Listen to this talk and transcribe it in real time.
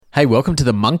Hey, welcome to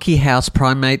the Monkey House,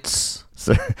 Primates.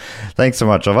 So, thanks so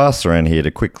much. I've asked around here to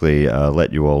quickly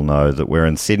let you all know that we're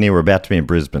in Sydney. We're about to be in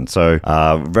Brisbane. So,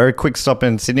 very quick stop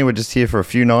in Sydney. We're just here for a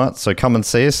few nights. So, come and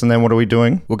see us. And then what are we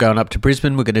doing? We're going up to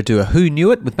Brisbane. We're going to do a Who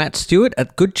Knew It with Matt Stewart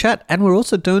at Good Chat. And we're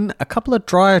also doing a couple of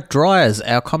Dryers,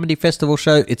 our comedy festival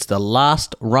show. It's the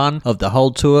last run of the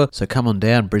whole tour. So, come on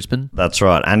down, Brisbane. That's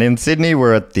right. And in Sydney,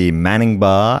 we're at the Manning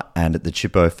Bar and at the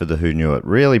Chippo for the Who Knew It.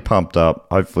 Really pumped up.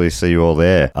 Hopefully, see you all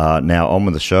there. Now, on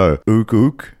with the show. Ook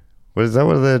ook. What is that?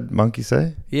 What do the monkeys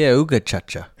say? Yeah, ooga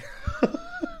cha-cha.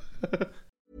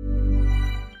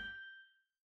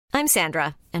 I'm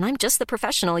Sandra, and I'm just the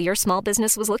professional your small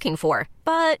business was looking for.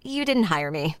 But you didn't hire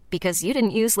me because you didn't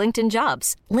use LinkedIn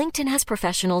Jobs. LinkedIn has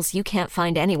professionals you can't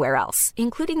find anywhere else,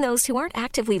 including those who aren't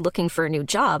actively looking for a new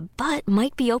job, but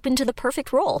might be open to the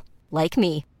perfect role, like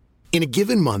me. In a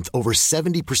given month, over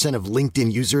 70% of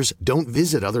LinkedIn users don't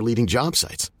visit other leading job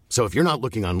sites. So if you're not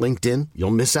looking on LinkedIn,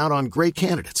 you'll miss out on great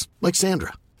candidates like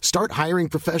Sandra. Start hiring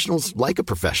professionals like a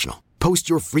professional. Post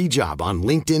your free job on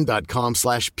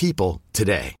linkedin.com/people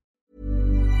today.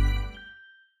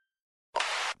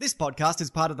 This podcast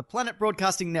is part of the Planet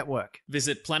Broadcasting Network.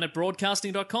 Visit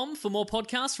planetbroadcasting.com for more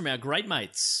podcasts from our great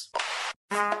mates.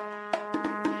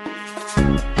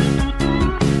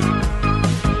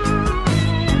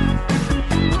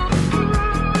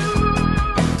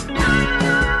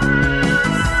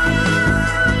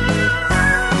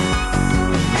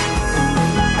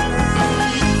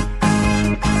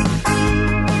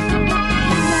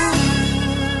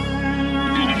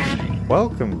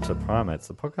 Welcome to Primates,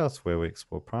 the podcast where we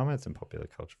explore primates and popular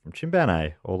culture from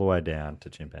Chimpanzee all the way down to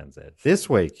Chimpanzee. This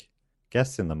week,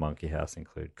 guests in the Monkey House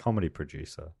include comedy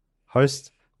producer,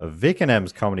 host of Vic and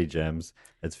M's Comedy Gems.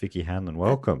 It's Vicky Hanlon.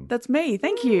 Welcome. That's me.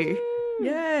 Thank you.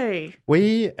 Yay.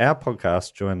 Our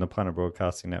podcast joined the Planet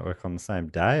Broadcasting Network on the same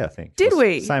day, I think. Did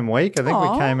we? Same week. I think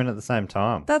Aw. we came in at the same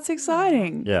time. That's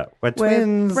exciting. Yeah. We're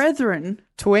twins. We're brethren.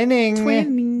 Twinning.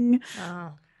 Twinning.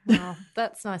 Oh,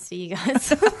 that's nice for you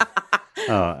guys.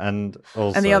 Oh, and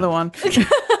also... And the other one.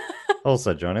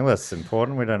 Also joining, less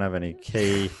important, we don't have any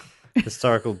key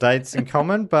historical dates in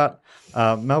common, but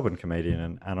Melbourne comedian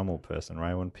and animal person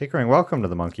Raywin Pickering. Welcome to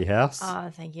the Monkey House. Oh,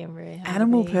 thank you. I'm really happy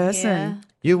Animal to be person. here.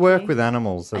 You work with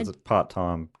animals as a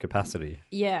part-time capacity.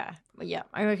 Yeah.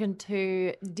 I work in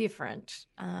two different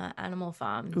animal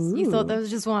farms. You thought there was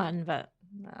just one, but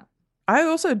no. I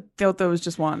also thought there was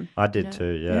just one. I did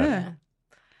too, yeah. Yeah.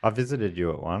 I visited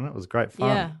you at one. It was great fun.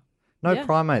 Yeah. No Yeah.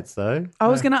 primates, though. I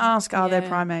was No. going to ask, are there Yeah.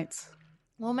 primates?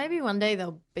 Well, maybe one day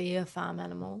there'll be a farm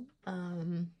animal,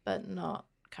 but not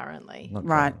currently. Not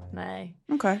Right. currently.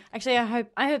 No. Okay. Actually, I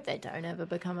hope they don't ever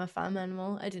become a farm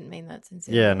animal. I didn't mean that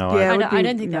sincerely. Yeah, no, Yeah, I it would don't, I be-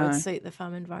 don't think that no. would suit the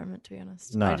farm environment, to be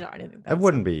honest. No. I don't think that it would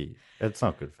wouldn't suit- be. It's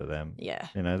not good for them. Yeah.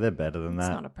 You know, they're better than It's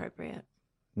that. not appropriate.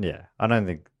 Yeah,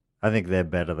 I think they're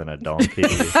better than a donkey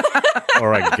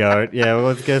or a goat. Yeah, well,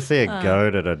 let's go see a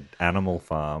goat at an animal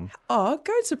farm. Oh,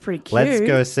 goats are pretty cute. Let's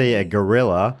go see a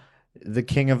gorilla, the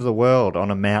king of the world, on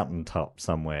a mountaintop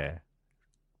somewhere.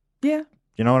 Yeah.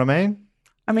 You know what I mean?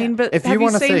 I mean, but If you have you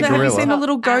wanna seen see a the, have you gorilla- seen the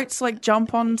little goats like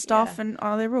jump on stuff and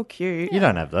they're real cute. You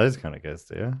don't have those kind of goats,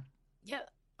 do you? Yeah.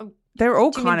 They're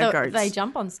all Do you mean kind of the- goats. They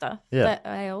jump on stuff. Yeah.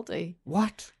 They all do.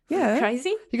 What? Yeah.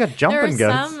 Crazy. You got There jumping are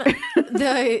goats. some,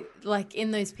 though, like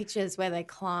in those pictures where they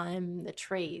climb the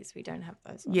trees. We don't have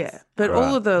those ones. Yeah, but Right.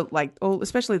 all of the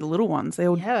especially the little ones, they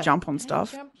all Yeah. jump on They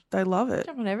stuff. jump- They love it.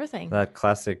 Jump on everything. That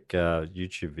classic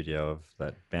YouTube video of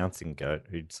that bouncing goat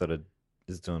who sort of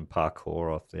is doing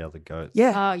parkour off the other goats.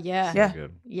 Yeah. Oh yeah. Yeah.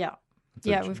 Good. Yeah. It's a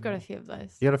Yeah. tr- We've got a few of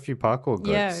those. You got a few parkour goats.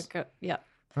 Yeah. we've got- yeah.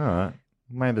 All right.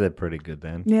 Maybe they're pretty good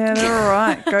then. Yeah, they're all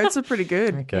right. Goats are pretty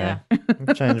good. Okay. Yeah.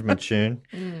 I've changed my tune.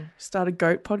 Start a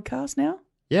goat podcast now.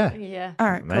 Yeah. Yeah. All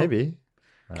right, cool. Maybe.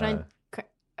 Can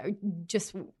I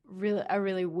just a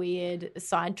really weird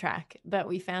sidetrack? But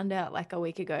we found out like a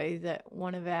week ago that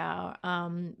one of our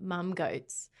mum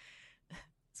goats.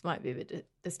 This might be a bit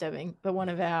disturbing, but one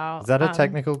of our Is that a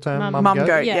technical term? mum Mum goat?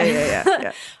 goat.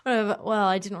 Yeah. Well,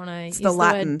 I didn't want to use the the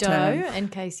Latin word doe term. in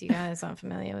case you guys aren't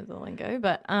familiar with the lingo,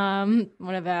 but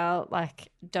one of our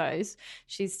like does,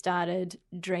 she started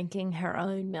drinking her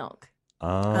own milk.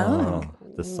 Oh,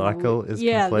 the cycle is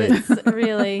yeah, complete. that's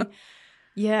really,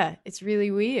 yeah, it's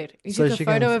really weird. We So took she a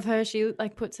photo can- of her. She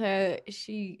like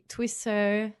she twists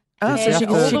her Oh, head so she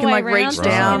all can, the she can way like around reach so she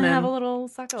down can have and a little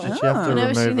suckle. Did she have to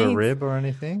Whenever she remove a needs- rib or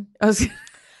anything? I was-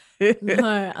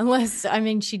 No, unless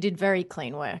she did very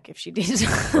clean work. If she did,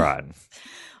 Right.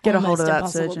 Get a hold Almost of that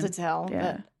impossible surgeon. to tell.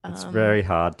 Yeah. But, It's very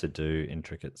hard to do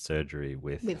intricate surgery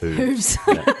with hooves.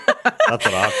 Yeah. That's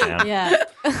what I've found. Yeah.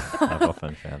 I've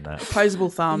often found that. Opposable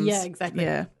thumbs. Yeah, exactly.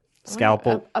 Yeah.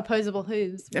 Scalpel. Opposable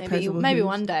hooves. Maybe, Opposable maybe hooves.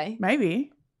 one day.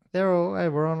 Maybe.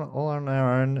 We're all on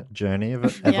our own journey of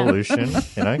evolution.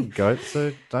 Goats.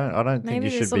 So I don't think Maybe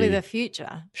you this should will be be the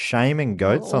future. shaming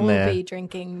goats We'll on all their. be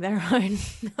drinking their own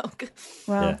milk.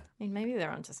 Well, Yeah. I mean, maybe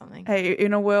they're onto something. hey,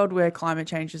 in a world where climate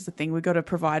change is the thing, we've got to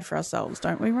provide for ourselves,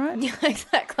 don't we, right? Yeah,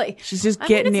 exactly. She's just I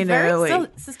getting mean, in it's very early.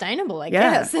 sustainable, I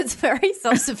Yeah. guess. It's very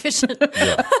self-sufficient.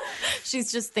 She's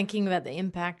just thinking about the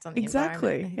impact on the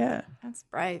Exactly, environment. yeah. That's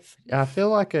brave. I feel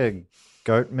like a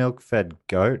goat milk fed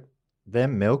goat. Their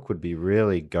milk would be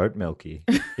really goat milky.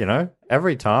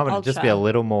 Every time it'd just be a Ultra.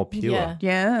 little more pure. Yeah.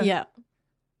 Yeah. Yeah.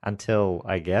 Until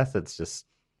I guess it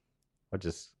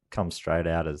just comes straight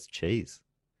out as cheese.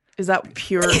 Is that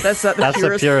pure? That's the That's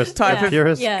purest, the purest type the of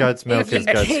purest Yeah. goat's milk If is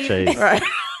you goat's keep- cheese. right.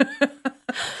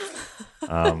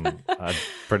 I'm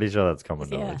pretty sure that's common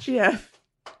Yeah. knowledge. Yeah.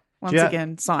 Once you-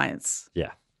 again, science.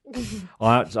 Yeah.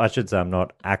 I should say I'm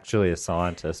not actually a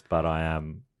scientist, but I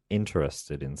am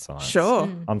interested in science. Sure.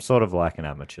 I'm sort of like an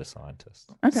amateur scientist,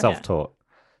 Okay. self-taught,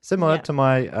 similar Yeah. to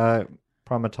my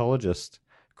primatologist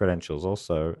credentials.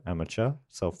 Also amateur,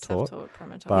 self-taught, Self-taught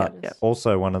but primatologist.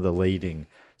 also one of the leading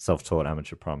self-taught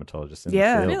amateur primatologists in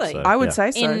Yeah. the field. Really? So, I would yeah.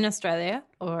 say so. In Australia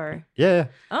or... yeah,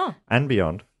 Oh, and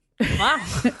beyond. wow.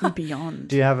 Beyond.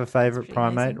 Do you have a favorite pretty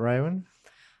primate, amazing. Raywin?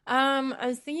 I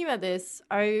was thinking about this.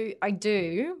 I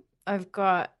do. I've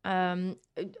got I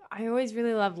always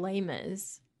really love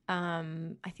lemurs.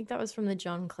 I think that was from the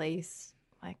John Cleese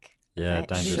Yeah, that-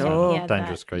 dangerous, Sure. he had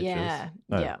dangerous that. creatures. Yeah.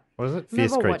 No, Yeah. What is it? I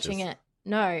Fierce remember creatures. watching it.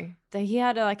 No, he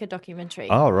had a documentary.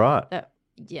 Oh right. That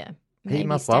maybe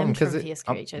must love 'em stemmed 'cause from it- Fierce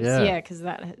um, Creatures. yeah. Yeah, because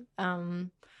that.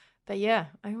 But yeah,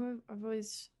 I've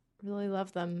always really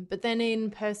loved them. But then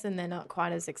in person, they're not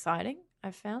quite as exciting.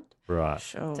 I've found. Right.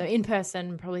 Sure. So in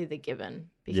person, probably the gibbon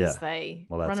because Yeah. they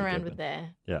Well, that's run a around given. with their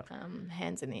Yeah.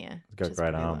 hands in the air. Got which is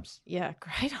great pretty arms. Yeah,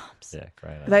 great arms. Yeah,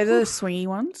 great. Are they the swingy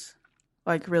ones?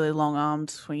 Like really long armed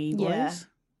swingy boys? Yeah.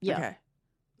 Yeah, Okay.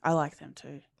 I like them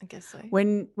too. I guess so.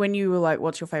 When you were like,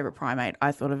 "What's your favorite primate?"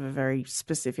 I thought of a very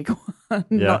specific one,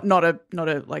 Yeah. not a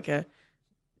like a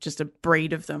just a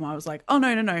breed of them. I was like, "Oh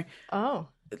no, Oh,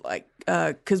 like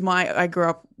because I grew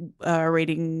up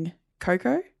reading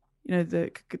Coco,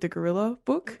 the gorilla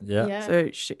book. Yeah. yeah. So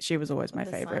she was always my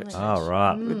The sign favorite language. Oh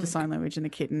right. with the sign language and the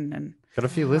kitten and Got a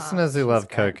few listeners who she's love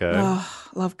great. Coco. oh,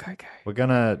 love Coco. We're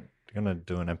gonna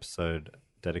do an episode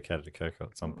dedicated to Coco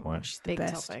at some point. She's the big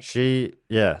best.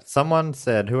 topic. Someone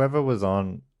said, whoever was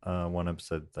on one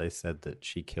episode, they said that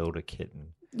she killed a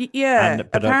kitten. Yeah,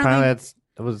 But apparently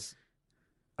it was.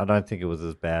 I don't think it was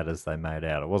as bad as they made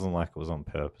out. It wasn't like it was on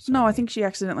purpose. or No, I anything. think she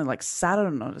accidentally like sat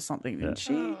on it or something, didn't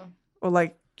she? Oh. Or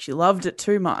like she loved it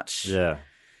too much. Yeah,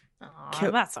 Oh,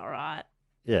 that's all right.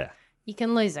 yeah, You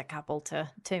can lose a couple to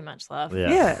too much love. yeah.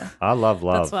 Yeah. I love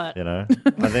love. That's what-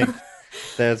 I think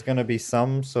there's going to be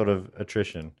some sort of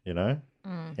attrition.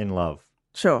 In love.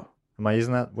 Sure. Am I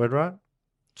using that word right?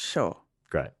 Sure.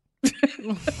 Great.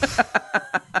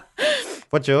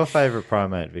 What's your favorite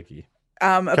primate, Vicky?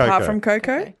 Apart Coco. from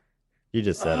Coco, Okay. You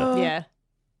just said Oh. it. Yeah,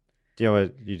 Do you know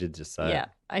what you did just say? yeah.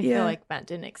 I Yeah. feel like Matt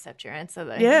didn't accept your answer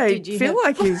though. yeah, Did I you feel have-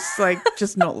 like he's like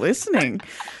just not listening.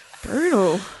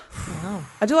 Brutal. Wow.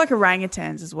 I do like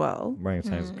orangutans as well.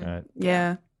 Orangutans are great.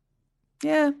 Yeah.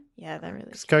 Yeah, Yeah, they're really.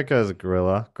 Because Coco's a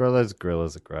gorilla. Gorillas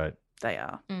are great. they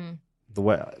are. Mm. The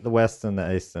West and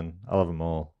the Eastern, I love them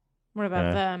all. What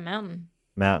about Yeah. the mountain?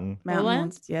 Mountain, Mountain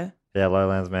Lowlands? ones, yeah. yeah,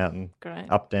 lowlands, mountain, Great.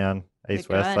 up, down, east,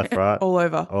 Good west, guy. left, right, All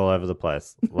over. all over the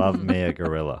place. Love me a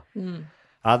gorilla. Mm.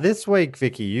 This week,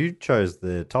 Vicky, you chose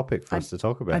the topic for us to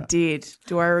talk I about. did.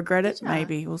 Do I regret it? ya?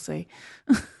 Maybe. We'll see.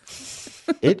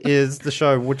 It is the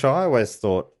show which I always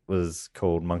thought was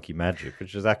called Monkey Magic,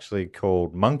 which is actually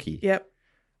called Monkey. Yep.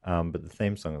 But the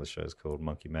theme song of the show is called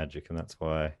Monkey Magic, and that's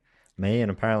why me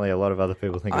and apparently a lot of other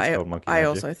people think it's called Monkey I Magic.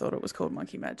 also thought it was called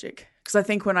Monkey Magic. Because I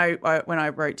think when I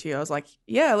wrote to you, I was like,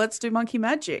 yeah, let's do Monkey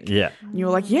Magic. Yeah. And you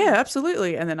were like, yeah,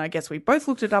 absolutely. And then I guess we both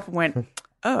looked it up and went,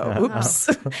 oh, oops.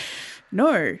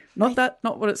 No,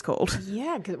 not what it's called.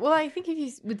 Yeah, well, I think if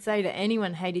you would say to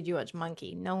anyone, "Hey, did you watch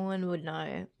Monkey?" No one would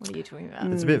know what are you talking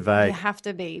about. It's a bit vague.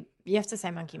 You have to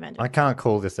say Monkey Magic. I can't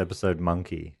call this episode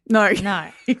Monkey. No. No,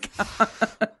 You can't.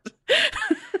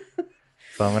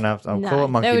 So I'm gonna I'll no, call it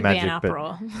Monkey there would Magic. be an but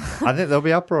uproar. I think there'll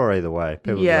be uproar either way.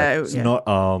 People will be Yeah, like, it's yeah.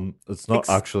 not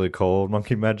actually called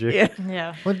Monkey Magic. Yeah.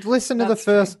 Yeah, Well, listen to the That's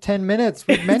true. first 10 minutes.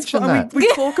 We mentioned Fine, that. we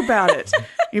talk about it.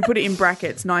 You put it in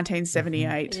brackets,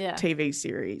 1978 Yeah. TV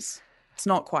series. It's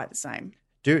not quite the same.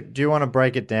 Do you want to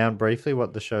break it down briefly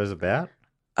what the show's about?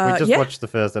 We just yeah. watched the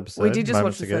first episode. We did just watch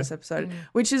moments the ago. first episode,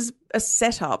 which is a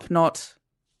setup, not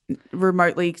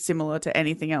remotely similar to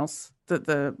anything else that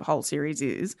the whole series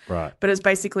is. Right. But it's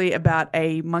basically about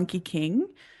a monkey king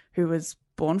who was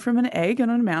born from an egg on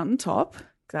a mountain top.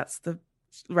 That's the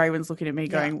Raven's looking at me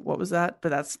going, what was that? But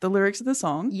that's the lyrics of the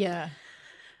song. Yeah.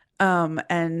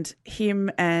 And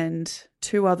him and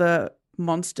two other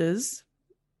monsters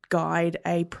guide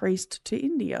a priest to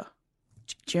India.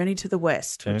 Journey to the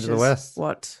West. Journey which to the is West.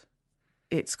 What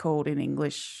it's called in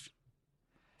English.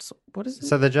 What is it?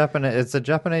 So it's a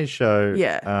Japanese show.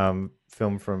 Yeah.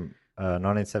 Filmed from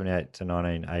 1978 to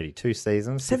 1980, 2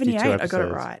 seasons, 78, 52 I got it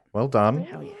episodes. right. Well done.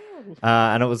 Hell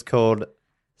yeah. And it was called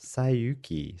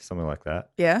Sayuki, something like that.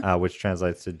 Yeah. Which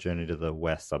translates to Journey to the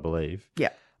West, I believe. Yeah.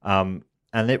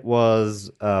 And it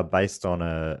was based on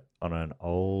an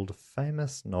old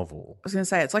famous novel. I was going to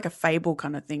say, it's like a fable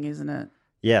kind of thing, isn't it?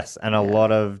 Yes, and a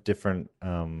lot of different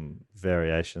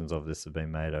variations of this have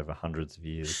been made over hundreds of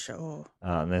years. Sure.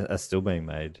 And they're still being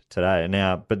made today.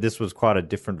 Now, but this was quite a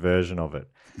different version of it.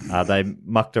 They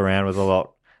mucked around with a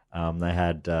lot. They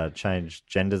had changed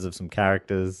genders of some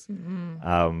characters,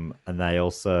 and they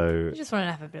also. I just wanted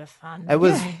to have a bit of fun. It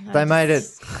was. They made it.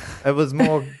 It was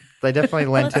more. They definitely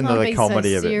lent Let's into not the be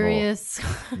comedy so a bit more. serious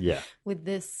Yeah. with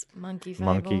this monkey fable,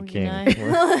 Monkey King.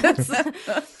 You know? Can't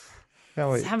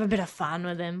Let's we- have a bit of fun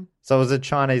with him. So it was a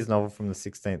Chinese novel from the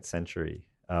 16th century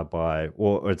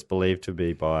or it's believed to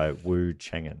be by Wu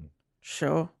Cheng'an.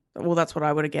 Sure. Well, that's what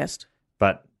I would have guessed.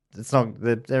 But it's not.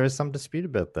 There is some dispute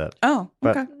about that. Oh,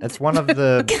 But okay. it's one of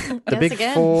the Guess big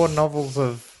again. 4 novels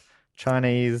of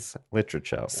Chinese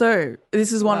literature. So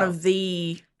this is one Wow. of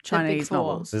the Chinese four.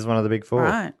 novels. This is one of the big 4.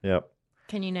 Right. Yep.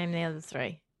 Can you name the other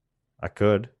 3? I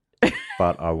could,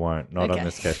 but I won't. Not on Okay.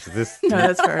 this case. 'Cause this, No,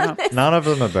 that's fair enough. none of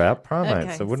them are about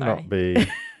primates. Okay, It would sorry. not be.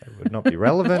 It would not be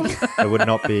relevant. It would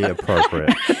not be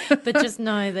appropriate. But just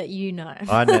know that you know.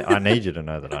 I need you to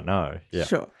know that I know. Yeah.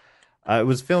 Sure. It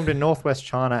was filmed in northwest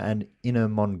China and Inner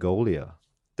Mongolia.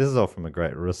 This is all from a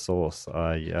great resource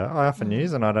I often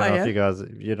use, and I don't Oh, know yeah? if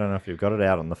you don't know if you've got it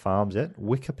out on the farms yet.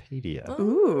 Wikipedia.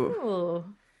 Ooh. Ooh.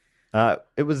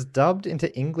 It was dubbed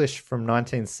into English from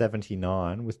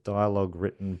 1979 with dialogue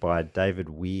written by David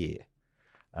Weir.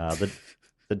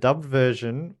 The dubbed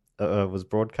version was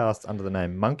broadcast under the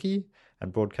name Monkey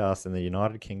and broadcast in the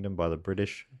United Kingdom by the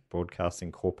British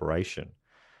Broadcasting Corporation.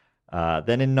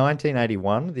 Then in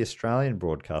 1981, the Australian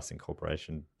Broadcasting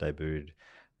Corporation debuted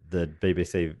the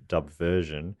BBC dubbed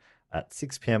version at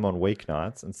 6 p.m. on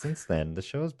weeknights, and since then, the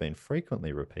show has been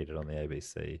frequently repeated on the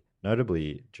ABC,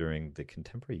 notably during the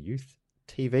contemporary youth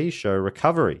TV show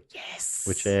Recovery, Yes.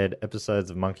 which aired episodes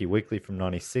of Monkey weekly from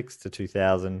 96 to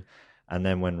 2000, and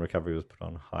then when Recovery was put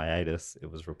on hiatus, it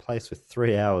was replaced with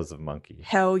 3 hours of Monkey.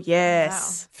 Hell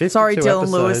yes. Wow. Sorry, 52 Dylan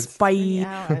Lewis. episodes. Bye. 3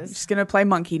 I'm hours. just going to play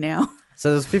Monkey now.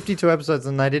 So there's 52 episodes,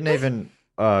 and they didn't even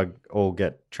all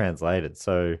get translated.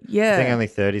 So Yeah. I think only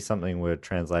 30-something were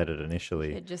translated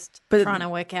initially. They're just But- trying to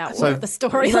work out So- what the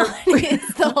storyline is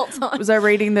the whole time. Was I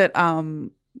reading that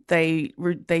they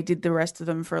did the rest of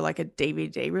them for like a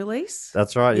DVD release?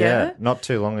 That's right, yeah. Yeah? Not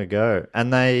too long ago.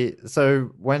 And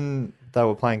so when they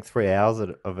were playing 3 hours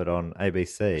of it on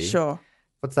ABC, Sure.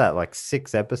 what's that, like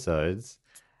 6 episodes?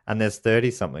 And there's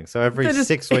 30-something. So every They're just-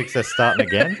 6 weeks they're starting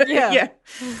again? Yeah.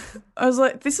 I was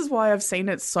like, this is why I've seen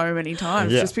it so many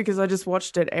times, Yeah. just because I just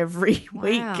watched it every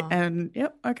week. Wow. And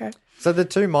yep, okay. So the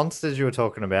 2 monsters you were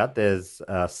talking about, there's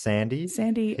Sandy.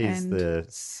 Sandy He's and- the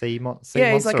sea he's monster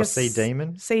like or a sea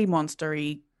demon. sea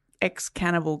monstery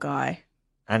ex-cannibal guy.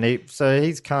 And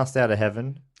he's cast out of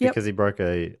heaven Yep. because he broke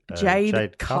a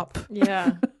Jade cup.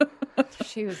 Yeah.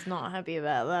 She was not happy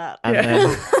about that. And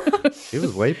then she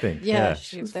was weeping. Yeah,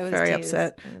 Yeah. there was very tears.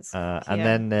 upset. It was- And yeah.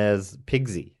 then there's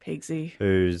Pigsy, Pigsy.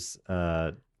 who's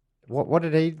what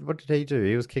did he do?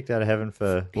 He was kicked out of heaven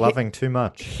for loving too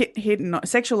much. Hidden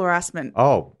sexual harassment.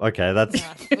 Oh, okay, that's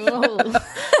Ooh.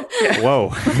 whoa.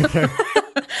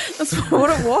 That's what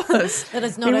it was. That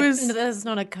is not It a was- that is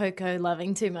not a Coco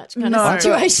loving too much kind No. of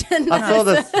situation.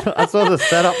 I saw the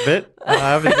setup bit. And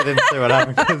I obviously didn't see what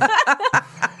happened because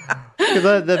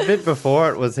the bit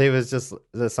before it was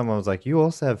someone was like, "You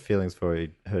also have feelings for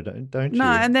her, don't you?" No,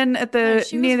 and then at No, the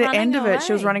she was near the running end of it,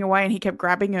 she was away. running away, and he kept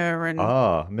grabbing her. And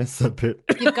I missed the bit.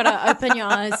 You've got to open your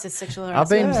eyes to sexual I've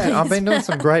been harassment. I've been doing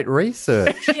some great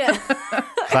research. Yeah.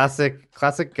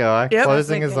 Classic guy Yep.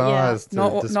 closing his Classic, yeah. eyes to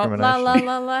Not- discrimination. La la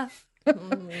la la.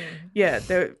 Mm, yeah,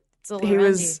 it's all he around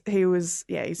was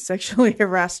he sexually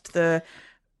harassed the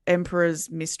emperor's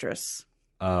mistress.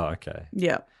 Oh, okay.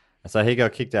 Yeah, So he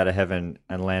got kicked out of heaven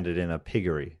and landed in a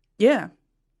piggery, yeah,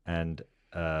 and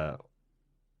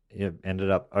ended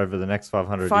up over the next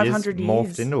 500, 500 years morphed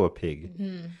years. into a pig. you.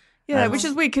 Mhm. Yeah, And- which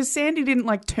is weird because Sandy didn't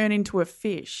like turn into a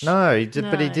fish. No, he did,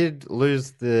 but he No. did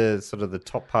lose the sort of the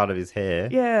top part of his hair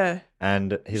Yeah.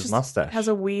 and his Just mustache. has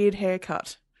a weird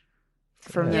haircut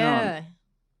from then on. Yeah.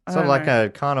 I sort of don't like know. a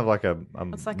kind of like a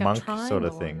It's like monk a triangle sort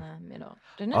of thing. in the middle,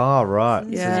 didn't it? Oh right,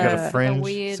 Isn't so it? he's got Yeah. a Like a fringe.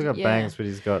 weird- he's got yeah. bangs, but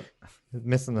he's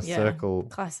missing the Yeah. circle.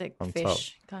 Classic on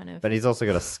fish top. kind of. But he's also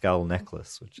got a skull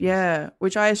necklace, which is Yeah,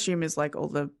 which I assume is like all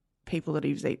the people that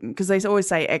he's eaten because they always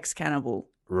say ex-cannibal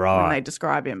when right. they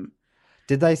describe him.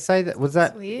 Did they say that? Was that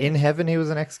That's weird. in heaven? He was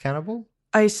an ex-cannibal,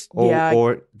 Yeah,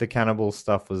 or the cannibal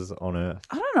stuff was on Earth?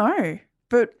 I don't know,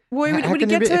 but would, How would he can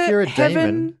you get be- to if you're a heaven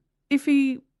demon- if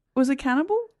he was a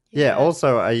cannibal? Yeah.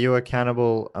 Also, are you a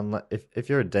cannibal? Unless if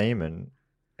you're a demon,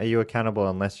 are you a cannibal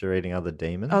unless you're eating other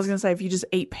demons? I was going to say if you just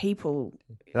eat people,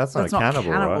 That's not that's a not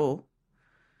cannibal, right?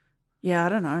 Yeah, I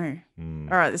don't know. Hmm.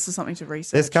 All right, this is something to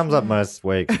research. This comes up most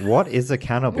weeks. What is a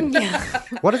cannibal?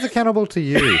 What is a cannibal to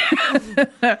you?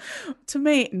 to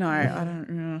me. No, I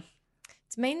don't.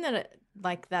 It's mean that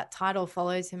like that title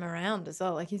follows him around as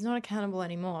well. Like he's not a cannibal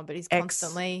anymore, but he's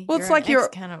constantly. Well, it's you're like an you're-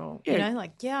 ex-cannibal. yeah. You know,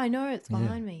 like I know it's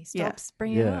behind me. Stop Yeah.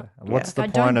 bringing it Yeah. up. What's Yeah. the I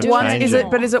don't point of do Once, changing? is it?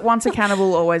 But is it once a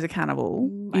cannibal, always a cannibal?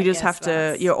 I You just guess have to.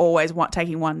 that's- You're always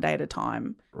taking one day at a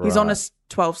time. He's on a Right.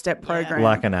 12-step Yeah. program.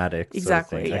 Like an addict?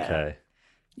 Exactly, Sort of thing. yeah. Okay.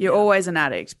 You're always an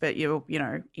addict, but you're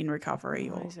in recovery.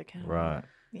 Or, Always a cannibal. Right.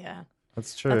 Yeah.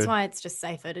 That's true. That's why it's just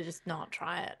safer to just not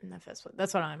try it in the first place.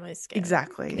 That's what I'm most scared. of.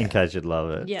 exactly. In case you'd love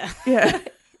it. Yeah. Yeah.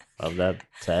 Love that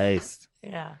taste.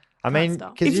 Yeah. I Can't mean,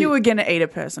 stop. 'cause If you were going to eat a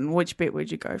person, which bit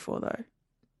would you go for though?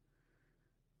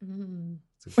 Mm.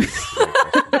 It's a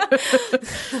good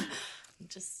question.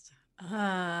 Just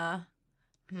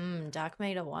dark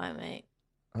meat or white meat.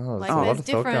 Oh, there's Like a lot there's of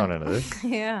thought different. going into this.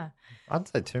 Yeah. I'd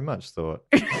say too much thought.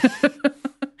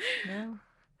 No.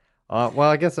 Well,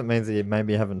 I guess it means that you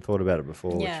maybe haven't thought about it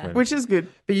before. Yeah. means- Which is good.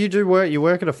 But you do work. You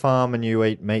work at a farm and you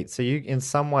eat meat, so you, in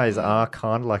some ways, are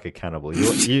kind of like a cannibal.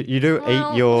 You do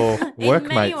Well, eat your workmates.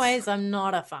 In many ways, I'm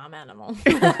not a farm animal.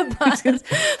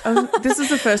 This is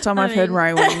the first time I've heard mean-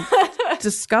 Raywing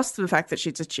discuss the fact that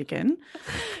she's a chicken.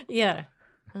 Yeah.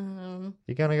 You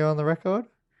gonna go on the record?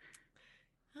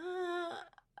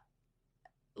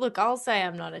 Look, I'll say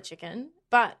I'm not a chicken,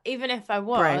 but even if I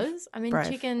was, Brave. I mean, Brave.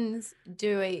 chickens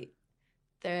do eat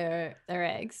their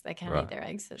eggs. They can Right. eat their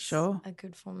eggs. It's Sure. a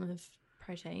good form of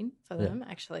protein for Yeah. them,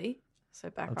 actually. So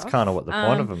back That's off. kind of what the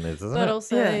point of them is, isn't But it?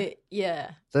 also,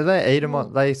 yeah. So they eat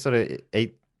them. They sort of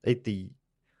eat the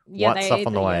Yeah, white they stuff eat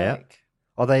on the the way out. yolk.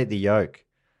 Oh, they eat the yolk.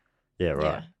 Yeah,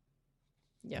 right.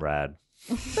 Yeah. Rad.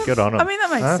 Good on them. I mean,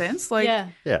 that makes sense. Like, yeah.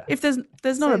 Yeah. if there's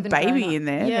not a Saving baby grown-up. in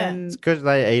there, Yeah. then It's good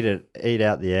they eat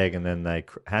out the egg and then they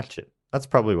hatch it. That's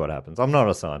probably what happens. I'm not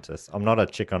a scientist. I'm not a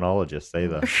chickenologist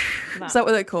either. No. is that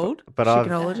what they're called? But I've-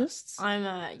 Chickenologists?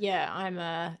 I'm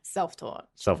a self-taught.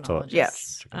 Self-taught.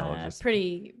 chickenologist. Yeah. Chickenologist.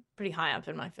 Pretty high up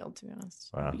in my field, to be honest.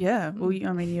 Wow. Yeah. Well,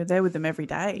 I mean, you're there with them every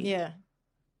day. Yeah,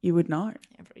 You would know.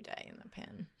 every day in the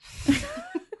pen.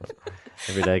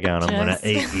 Every day going, I'm going Just- to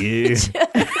eat you.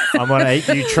 I'm going to eat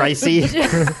you, Tracy.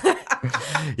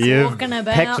 You've Talking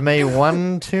about- pecked me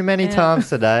one too many Yeah. times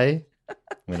today.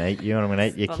 I'm going to eat you and I'm going to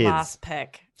eat your The kids. last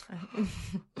peck.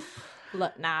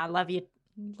 Look, nah, I love you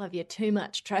too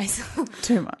much, Trace.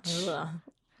 Too much. Ugh.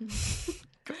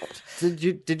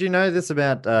 Did you know this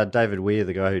about David Weir,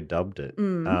 the guy who dubbed it?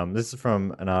 This is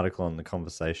from an article on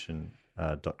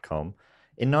theconversation.com.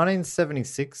 In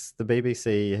 1976, the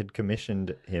BBC had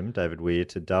commissioned him, David Weir,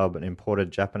 to dub an imported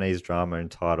Japanese drama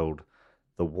entitled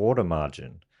The Water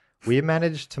Margin. Weir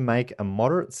managed to make a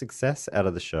moderate success out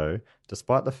of the show,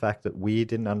 despite the fact that Weir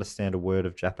didn't understand a word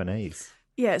of Japanese.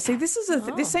 Yeah, see, this is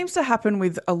this seems to happen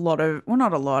with a lot of, well,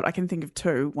 not a lot. I can think of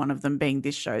two. One of them being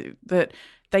this show, that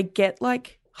they get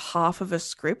like half of a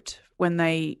script when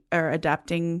they are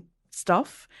adapting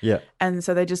stuff, Yeah. and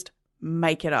so they just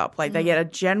make it up. Like they get a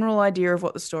general idea of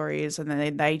what the story is, and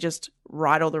then they just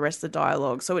write all the rest of the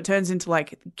dialogue. So it turns into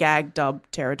like gag dub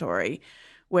territory,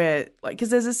 where like because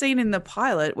there's a scene in the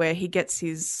pilot where he gets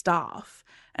his staff.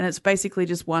 And it's basically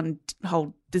just one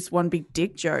big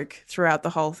dick joke throughout the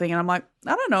whole thing. And I'm like,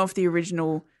 I don't know if the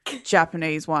original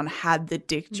Japanese one had the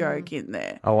dick joke in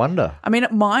there. I wonder. I mean,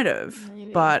 it might have,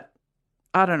 but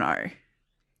I don't know.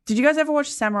 Did you guys ever watch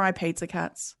Samurai Pizza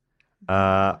Cats?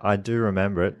 I do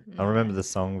remember it. I remember the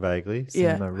song vaguely.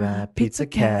 Yeah. Samurai Pizza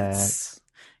Cats.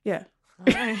 Yeah.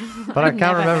 But I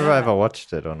can't remember if I ever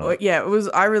watched it or not. Well, yeah, it was.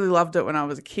 I really loved it when I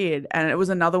was a kid. And it was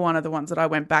another one of the ones that I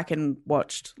went back and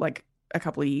watched like a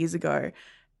couple of years ago,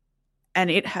 and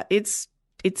its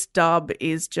dub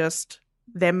is just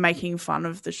them making fun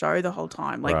of the show the whole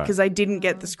time, like Right. because they didn't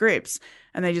get the scripts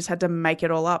and they just had to make it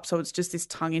all up. So it's just this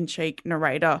tongue-in-cheek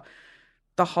narrator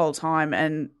the whole time,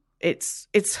 and it's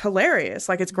hilarious.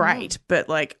 Like, it's great, but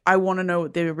like I want to know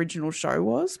what the original show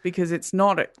was because it's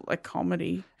not a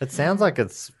comedy. It sounds like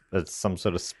it's some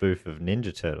sort of spoof of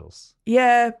Ninja Turtles.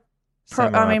 Yeah,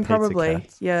 Samurai Pizza probably.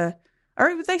 Cats. Yeah,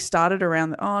 or they started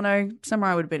around. Oh no,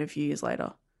 Samurai would have been a few years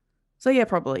later. So yeah,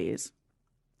 probably is.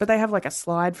 But they have like a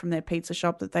slide from their pizza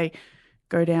shop that they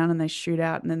go down and they shoot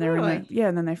out, and then they're Really?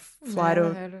 and then they fly Never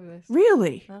to. heard of this.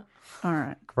 Really? No. All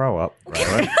right. Grow up,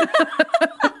 Rowan.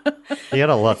 You got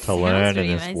a lot to Sounds learn in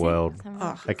pretty this amazing. world.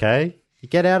 Sounds- Okay? You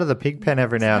get out of the pig pen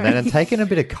every now and then and take in a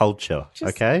bit of culture,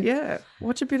 okay? Yeah.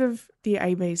 Watch a bit of the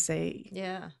ABC.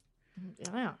 Yeah.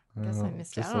 Yeah. Guess I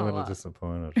missed Just out a on a little lot.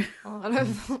 disappointed. A lot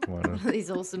of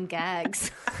these awesome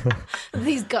gags.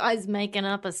 These guys making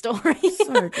up a story.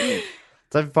 So good.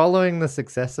 So following the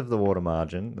success of The Water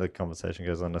Margin, the conversation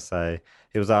goes on to say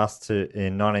he was asked to,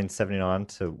 in 1979,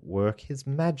 to work his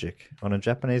magic on a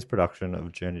Japanese production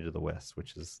of Journey to the West,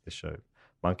 which is the show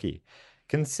Monkey.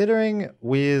 Considering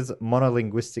Weir's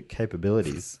monolinguistic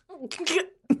capabilities,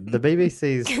 the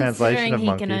BBC's translation Considering of he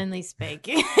Monkey... can only speak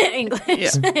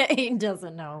English, he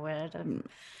doesn't know a word.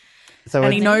 So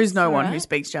And he it's- knows no All one right. who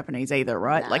speaks Japanese either,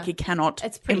 right? Nah. Like he cannot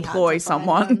It's pretty hard employ to find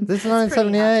someone. one. This is It's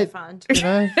pretty hard to 1978. find. You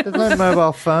know, there's no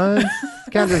mobile phones.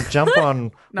 You can't just jump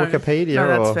on No, Wikipedia no,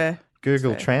 that's or fair.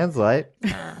 Google That's Translate.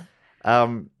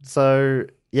 So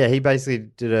yeah, he basically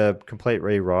did a complete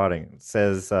rewriting. It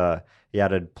says he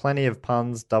added plenty of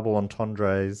puns, double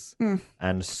entendres,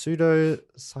 and pseudo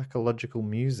psychological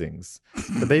musings.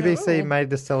 The BBC made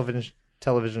this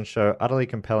television show utterly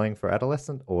compelling for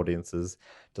adolescent audiences,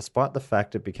 despite the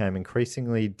fact it became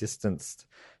increasingly distanced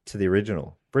to the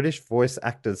original. British voice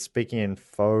actors speaking in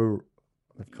faux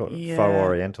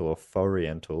Oriental or faux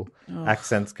Oriental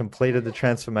accents completed the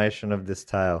transformation of this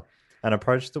tale, an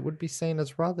approach that would be seen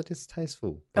as rather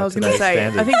distasteful. by I was going to today's say,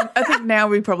 standards. I think now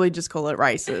we probably just call it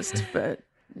racist, but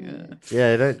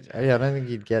I don't think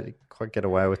you'd quite get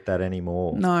away with that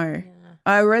anymore. no.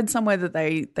 I read somewhere that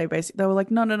they were like,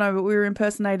 no, but we were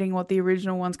impersonating what the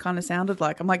original ones kind of sounded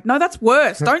like. I'm like, no, that's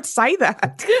worse. Don't say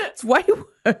that. It's way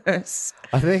worse.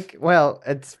 I think, well,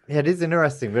 it is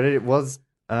interesting, but it was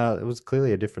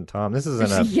clearly a different time. This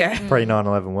isn't a Yeah. pre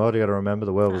 9/11 world. You got to remember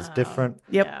the world was different.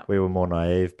 Yep. Yeah. We were more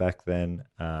naive back then.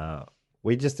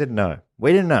 We just didn't know.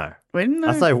 We didn't know. We didn't know.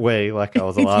 I say we like I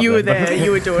was alive. If you were then, but there, you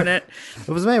were doing it.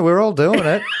 It was me. We were all doing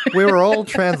it. We were all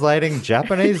translating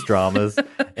Japanese dramas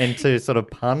into sort of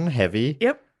pun-heavy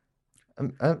Yep.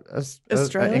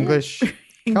 Australian? English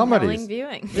Compelling comedies.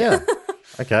 viewing. Yeah.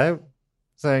 Okay.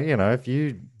 So, if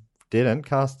you didn't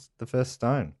cast the first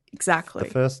stone, Exactly. the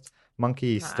first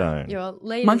monkey stone. You're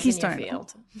leaders Monkey in stone. your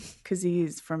field. Because he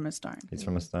is from a stone. He's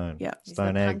from a stone. Yeah. He's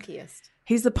Stone the egg. punkiest.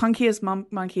 He's the punkiest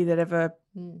monkey that ever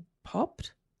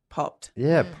popped.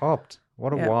 Yeah, popped.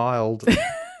 What a Yeah. wild,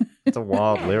 it's a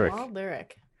wild lyric. Wild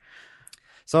lyric.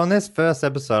 So on this first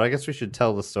episode, I guess we should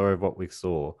tell the story of what we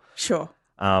saw. Sure.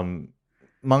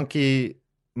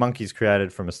 Monkeys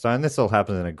created from a stone. This all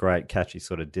happens in a great catchy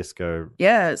sort of disco.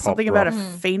 Yeah, something about a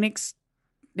rock. phoenix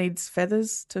needs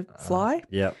feathers to fly.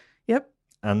 Yep. Yep.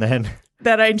 And then,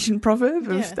 That ancient proverb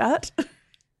Yeah. of that.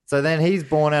 so then he's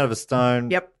born out of a stone.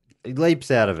 Yep. He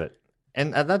leaps out of it.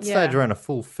 And at that stage, Yeah. we're in a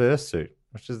full fursuit,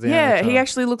 which is the Yeah, only he time.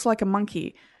 actually looks like a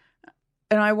monkey.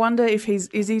 And I wonder if is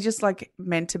he just like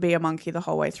meant to be a monkey the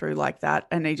whole way through like that,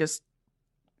 and he just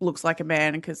looks like a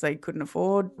man because they couldn't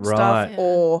afford Right. stuff, Yeah.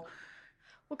 or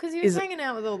Well, because he Is was it- hanging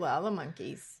out with all the other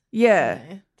monkeys. yeah.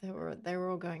 You know, they were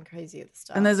all going crazy at the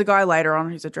start. And there's a guy later on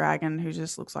who's a dragon who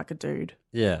just looks like a dude.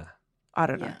 Yeah. I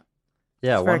don't know. Yeah.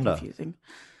 Yeah, I It's very wonder. confusing.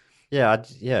 Yeah,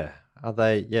 Are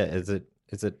they? Yeah, is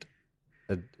it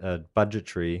a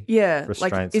budgetary? Yeah, like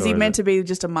restraints, is he or meant to be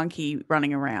just a monkey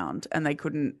running around, and they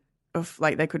couldn't do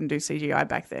CGI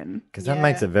back then? Because that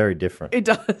makes Yeah. it very different It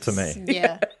does to me.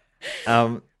 Yeah.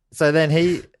 So then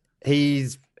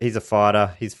he's a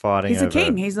fighter. He's fighting. He's a over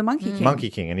king. He's the monkey king. Monkey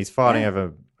King, and he's fighting Yeah.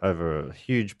 over a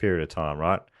huge period of time,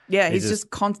 right? Yeah, He's he's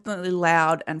just constantly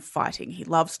loud and fighting. He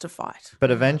loves to fight.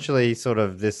 But eventually, sort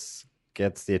of this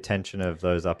gets the attention of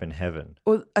those up in heaven.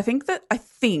 Well, I think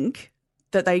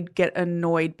that they get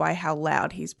annoyed by how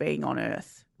loud he's being on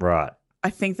Earth. Right. I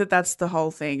think that's the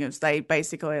whole thing. Is they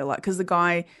basically are like, because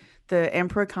the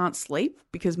emperor can't sleep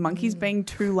because monkey's being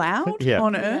too loud Yeah.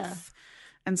 on Yeah. Earth,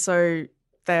 and so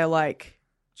they're like,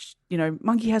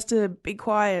 monkey has to be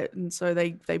quiet, and so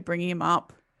they bring him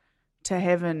up to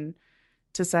heaven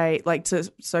to say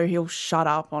so he'll shut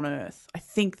up on Earth. I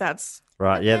think that's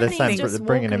Right. Yeah, they're Then saying he's just they're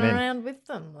bringing him walking in. around with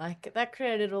them. Like that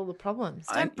created all the problems.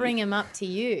 Don't bring him up to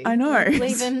you. I know. Like,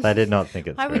 leave him. They did not think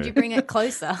it Why through. would you bring it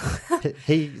closer?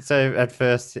 So at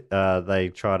first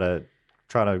they try to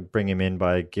try to bring him in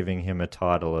by giving him a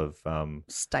title of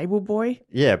Stable boy.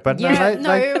 yeah, but Yeah,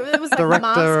 no, it was like director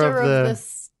master of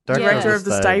the Director of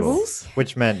the stables.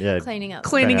 which meant cleaning up.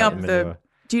 Cleaning clean up out the. manure.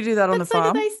 Do you do that on But the so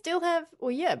farm? do they still have? Well,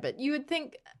 yeah, but you would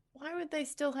think, why would they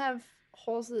still have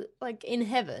horses like in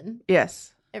heaven?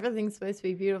 Yes. Everything's supposed to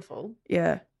be beautiful.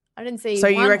 Yeah. I didn't see. So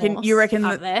you one reckon- horse you reckon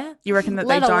up that- there? You reckon that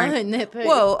Let they don't? alone their poo.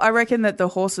 Well, I reckon that the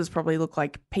horses probably look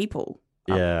like people.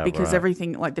 Yeah, because right.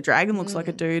 everything, like the dragon looks like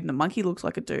a dude and the monkey looks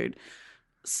like a dude.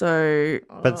 So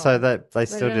But so that they They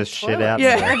still don't just have shit toilets. out.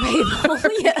 Yeah. there.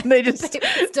 people. Yeah, They just- people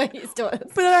don't use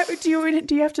toilets. But do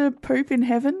you have to poop in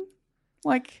heaven?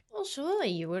 Like, Well, surely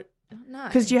you would. No,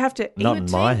 because you have to. Not You in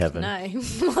would my think, heaven.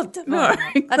 No, Not divine. No,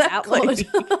 That's exactly.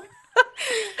 outlawed.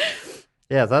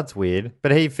 Yeah, that's weird.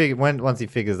 But once he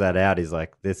figures that out, he's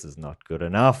like, "This is not good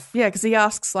enough." Yeah, because he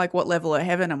asks like, "What level of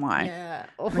heaven am I?" Yeah.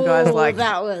 the guy's Oh, like-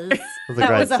 that was was a that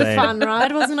great was a scene. fun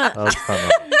ride, wasn't it? That was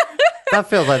fun. That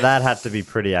feels like that had to be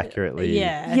pretty accurately.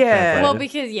 Yeah. Yeah. Well,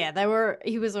 because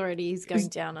he's going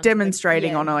down onto the-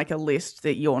 Demonstrating yeah. on like a list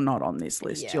that you're not on this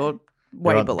list. Yeah. You're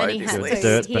way You're on- below And he this had There's list.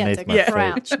 dirt to, he had beneath to my feet.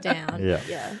 crouch down. Yeah.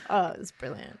 Yeah. Oh, it was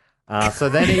brilliant. So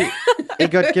then he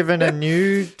got given a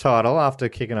new title after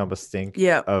kicking up a stink.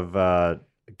 Yeah. Of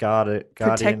guardian,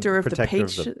 Protector of the protector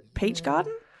peach of the- peach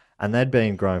garden. and they'd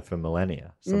been growing for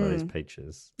millennia. Some of these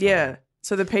peaches. Yeah.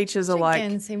 So the peaches are Which like,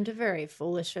 again seemed very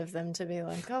foolish of them to be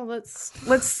like, oh, let's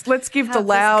let's give the have this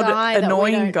loud, guy that we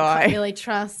annoying don't guy. really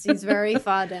trust. He's very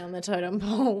far down the totem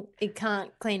pole. He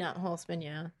can't clean up horse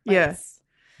manure. Yeah. Let's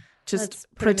Just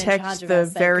put him in protect charge of the our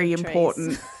very sacred trees.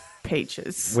 important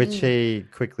peaches. Which he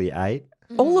quickly ate,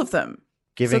 All of them.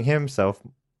 giving So- himself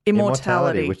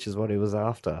Immortality. which is what he was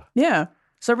after. Yeah.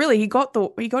 So really, he got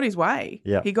his way.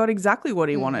 Yeah. He got exactly what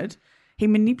he wanted. He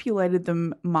manipulated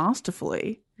them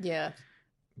masterfully, Yeah.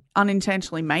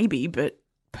 unintentionally maybe, but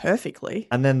perfectly.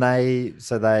 And then they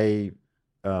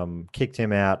kicked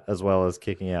him out as well as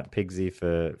kicking out Pigsy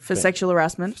for Sexual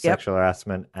harassment. Yep. sexual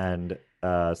harassment and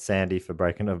Sandy for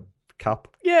breaking a cup.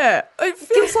 Yeah, it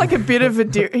feels like a bit of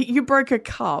a you broke a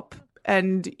cup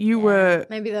and you were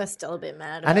Maybe they're still a bit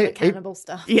mad And about it- the cannibal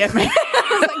stuff. yeah. Man,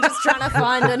 I was like just trying to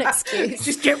find an excuse.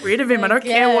 just get rid of him. I don't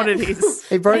care Yeah. what it is.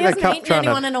 He broke He the hasn't cup eaten trying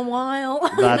anyone to. in a while.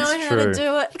 That's you know how to true.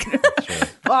 do it.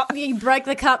 Oh, you broke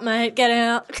the cup, mate. Get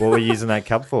out. What were you using that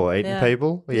cup for? Eating Yeah.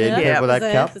 people? Were you eating Yeah. people with that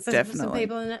There's cup? some Definitely.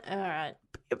 people in it. All right.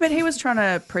 But he was trying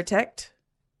to protect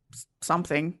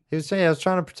something, He was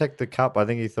trying to protect the cup. I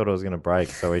think he thought it was going to break,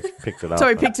 so he picked it up. so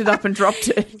he picked it up and dropped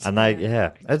it. And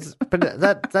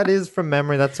but that is from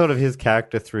memory. That's sort of his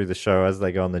character through the show as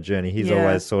they go on the journey. He's Yeah.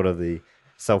 always sort of the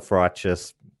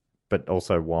self-righteous, but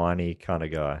also whiny kind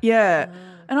of guy. Yeah,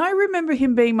 and I remember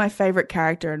him being my favorite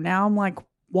character, and now I'm like,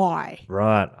 why?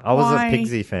 Right. I was Why? a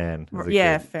Pigsy fan. as a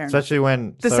Yeah, kid. fair enough. Especially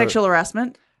when The sexual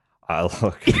harassment. I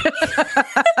look.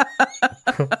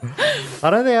 I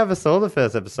don't think I ever saw the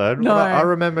first episode. No. But I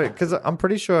remember because I'm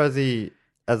pretty sure as the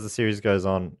series goes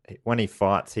on, when he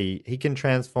fights, he can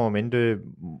transform into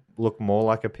look more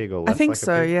like a pig or less I think like a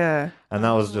so. pig. Yeah. And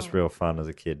that was just real fun as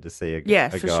a kid to see a Yeah,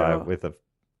 guy for sure. with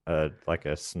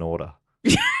a snorter.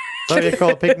 So you call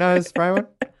it pig nose, Raymond?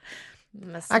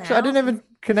 Actually, I didn't even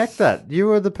connect that. You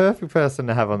were the perfect person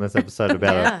to have on this episode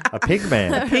about Yeah. a pig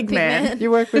man. Pig man.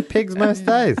 You work with pigs most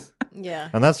days. Yeah.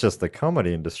 And that's just the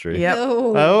comedy industry. Yep.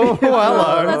 Oh,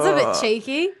 hello. That's a bit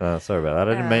cheeky. Oh, sorry about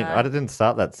that. I didn't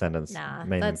start that sentence. Nah,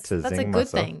 meaning that's to a zing good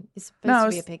myself. thing. You're supposed No, to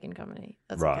it's- be a pig in comedy.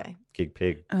 That's Right. okay. Gig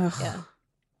pig. Ugh. Yeah.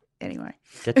 Anyway.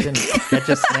 Get your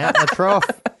snout in the trough.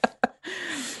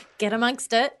 Get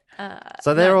amongst it.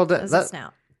 So they're all there's a that-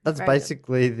 snout. That's Very good.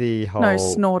 basically the whole. No,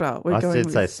 snorter. We're I going did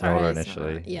with say snorter Sorry,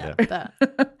 initially. snorter. Yeah, Yeah.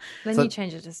 but then So- you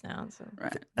change it to snout. So.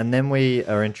 right. And then we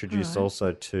are introduced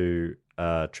also to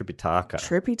Tripitaka,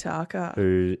 Tripitaka.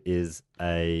 who is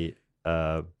a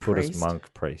Buddhist Priest.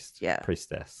 monk priest. Yeah.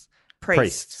 Priestess.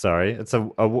 Priest. Sorry, it's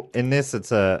in this.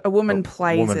 It's A woman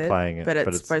plays woman it, playing it, but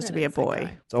it's supposed to be a it's a boy.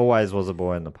 guy. it always was a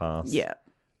boy in the past. Yeah.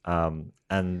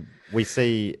 And we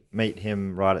meet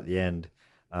him right at the end.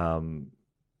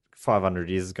 500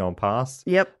 years has gone past.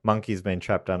 Yep. Monkey's been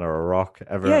trapped under a rock. Yeah.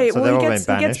 So Well, they've all he been gets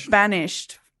banished.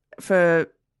 banished for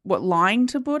what, lying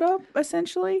to Buddha,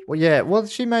 essentially. Well, yeah. Well,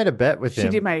 she made a bet with She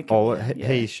him. did make a- Or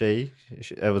yeah. she.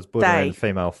 It was Buddha They. in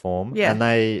female form. Yeah. And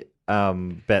they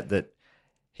bet that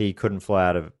he couldn't fly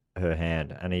out of her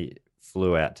hand, and he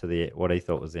flew out to what he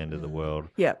thought was the end of the world.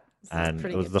 Yep. And it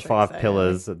pretty was good the trick, 5 though,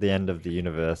 pillars at the end of the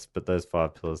universe, but those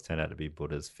 5 pillars turned out to be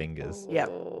Buddha's fingers.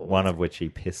 Yep. One of which he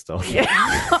pissed on. Yeah.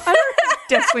 I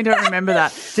definitely don't remember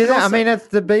that. I mean, it's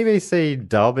the BBC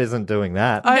dub isn't doing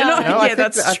that. I know. You know, Yeah,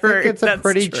 that's true. I think it's a That's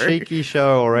pretty true. cheeky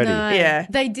show already. No, Yeah.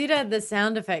 they did add the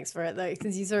sound effects for it though,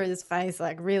 because you saw his face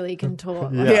like really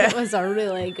contort. Like, Yeah. It was a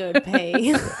really good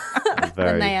pee. Very-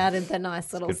 And they added the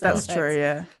nice little good sound That's effects. true,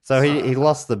 yeah. So he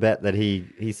lost the bet that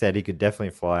he said he could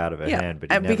definitely fly out of her hand,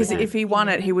 but he never because did. if he won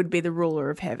it, he would be the ruler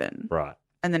of heaven. Right.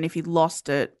 And then if he lost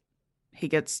it, he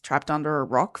gets trapped under a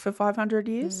rock for 500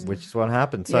 years. Which is what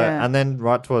happened. So, Yeah. and then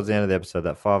right towards the end of the episode,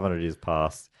 that 500 years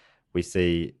passed, we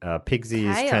see Pigsy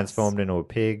is Chaos. transformed into a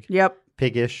pig, Yep.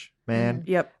 piggish man.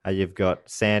 Yep. You've got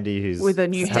Sandy who's With a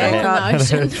new had haircut.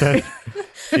 Still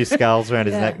few skulls around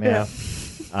his Yeah. neck now.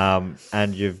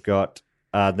 And you've got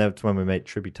that's when we meet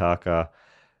Tripitaka.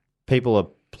 People are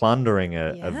plundering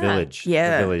a Yeah. village,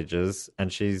 Yeah. the villagers,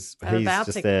 and he's About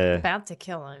just to, there. about to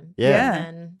kill him. Yeah.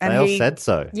 And They And all he- said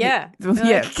so. yeah.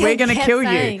 Yeah, we're going to kept kill you.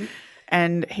 saying.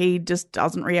 And he just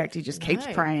doesn't react. He just keeps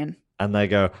No. praying. And they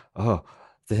go, "Oh,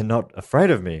 they're not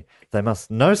afraid of me. They must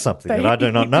know something that I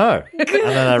do not know." And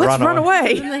then they Let's run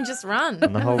away. And they just run.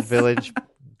 and the whole village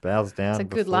bows down. It's a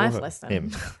good before life lesson.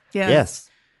 Him. Yeah. Yes.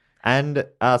 And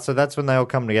so that's when they all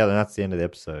come together, and that's the end of the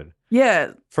episode.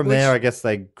 Yeah. From which- there, I guess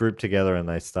they group together and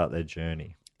they start their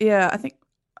journey. Yeah, I think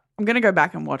I'm going to go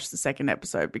back and watch the second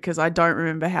episode because I don't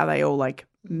remember how they all like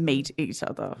meet each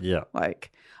other. Yeah.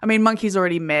 Like, I mean, Monkey's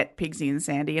already met Pigsy and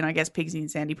Sandy, and I guess Pigsy and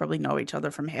Sandy probably know each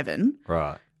other from heaven,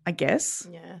 Right. I guess.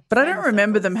 Yeah. But I Same don't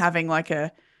remember them circles. having like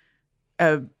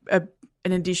an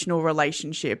additional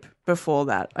relationship before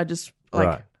that. I just like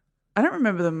Right. I don't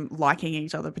remember them liking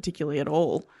each other particularly at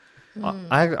all.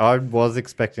 I was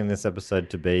expecting this episode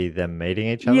to be them meeting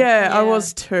each other. Yeah, I Yeah.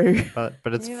 was too. But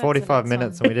it's Maybe that's 45 the next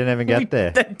minutes one. and we didn't even get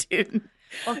there. They didn't.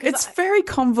 Well, 'cause It's very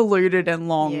convoluted and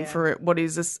long Yeah. for what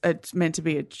is this? It's meant to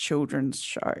be a children's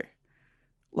show.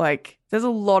 Like, there's a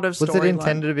lot of Was it storyline.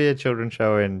 intended to be a children's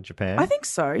show in Japan? I think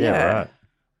so. Yeah, Yeah, right.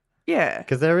 Yeah,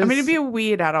 'Cause there I mean, is- it'd be a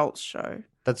weird adult show.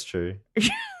 That's true.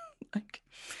 Like,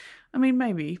 I mean,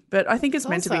 maybe, but I think it's It's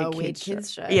meant to be also a weird kids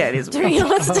show. show. Yeah, it is. To be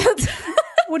honest.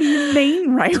 What do you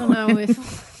mean, Ray? I don't know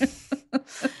if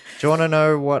Do you want to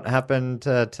know what happened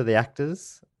to the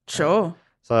actors? Sure.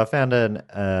 So I found an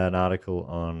article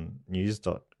on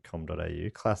news.com.au,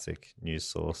 classic news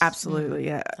source Absolutely,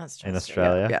 yeah. that's in true.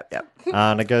 Australia. Yep.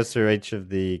 And it goes through each of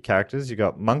the characters. You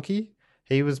got Monkey.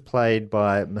 He was played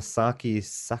by Masaki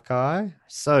Sakai.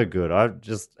 So good.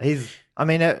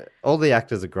 All the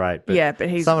actors are great, but Yeah, but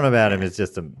he's- something about him is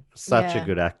just such a Yeah.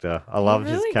 good actor. I love he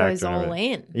his really character. goes and all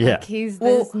everything. in. Yeah. Like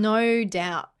Well, there's no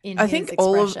doubt in I his think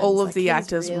all of expressions. the Like, he's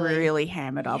actors really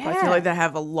ham it up. I Yeah. feel like they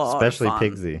have a lot, Especially of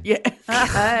fun. Pigsy. Yeah.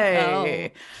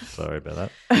 Hey. Sorry about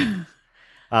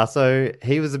that. So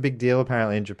he was a big deal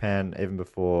apparently in Japan even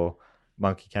before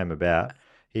Monkey came about.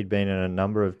 He'd been in a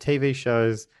number of TV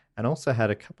shows and also had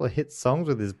a couple of hit songs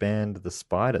with his band, The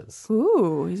Spiders.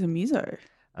 Ooh, he's a muso.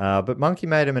 But Monkey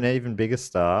made him an even bigger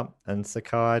star, and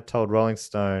Sakai told Rolling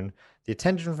Stone, "The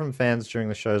attention from fans during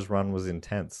the show's run was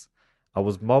intense. I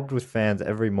was mobbed with fans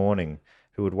every morning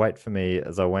who would wait for me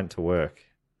as I went to work,"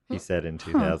 he said in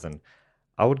 2000.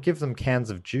 "I would give them cans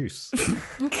of juice."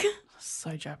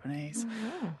 So Japanese.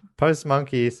 Post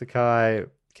Monkey, Sakai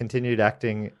continued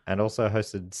acting and also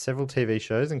hosted several TV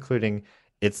shows, including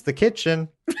It's the Kitchen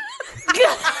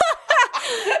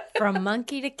From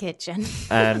monkey to kitchen.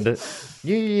 and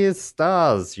New Year's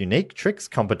Stars Unique Tricks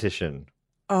Competition.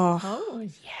 Oh,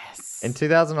 yes. In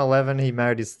 2011, he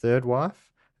married his third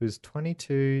wife, who's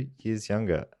 22 years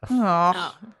younger.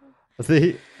 Oh.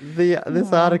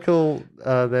 This article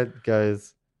that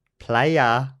goes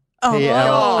player. Oh,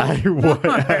 P-L-A-Y.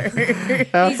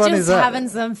 How He's fun just is that? having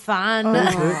some fun.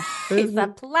 He's a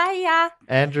player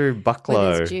Andrew with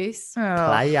Bucklow. his juice.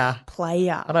 Player.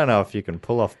 Player. I don't know if you can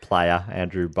pull off player,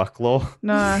 Andrew Bucklaw.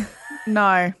 No.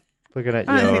 No. Looking at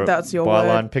I don't your think that's your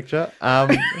byline word. picture.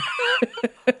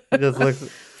 It just looks.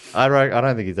 I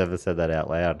don't think he's ever said that out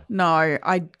loud. No,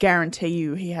 I guarantee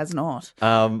you he has not.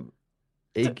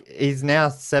 He's now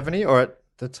 70, or at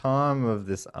the time of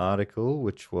this article,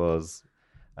 which was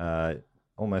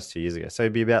almost 2 years ago. So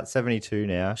he'd be about 72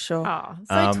 now. Sure. Oh,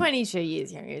 so 22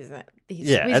 years younger, isn't it?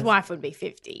 Yeah, His it's- wife would be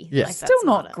 50. Yeah. Like, Still that's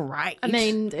not a- great. I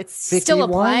mean, it's Vicky, still a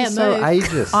why are player you so move.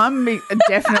 ageist? I'm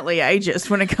definitely ageist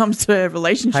when it comes to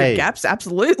relationship Hey, gaps.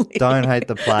 Absolutely. Don't hate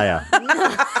the player. Don't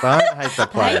hate the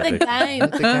player. Hate the Vicky. game.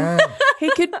 Hate the game. He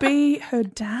could be her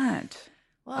dad.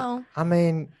 Well, I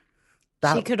mean,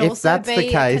 she could if also that's be the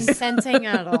a case, consenting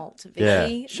adult, Vicky.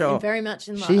 Yeah. Sure. And very much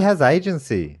in love. she has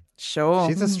agency. Sure.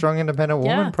 She's a strong, independent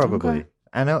woman, Yeah, probably. okay.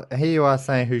 And here you are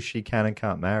saying who she can and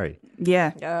can't marry.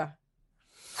 Yeah. Yeah.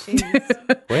 She's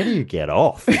Where do you get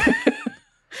off?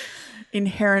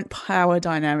 Inherent power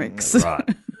dynamics.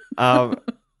 Right.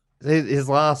 His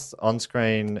last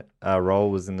on-screen role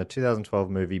was in the 2012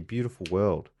 movie Beautiful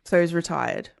World. So he's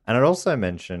retired. And it also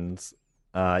mentions,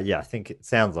 I think it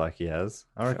sounds like he has.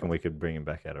 I reckon we could bring him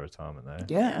back out of retirement, though.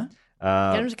 Yeah.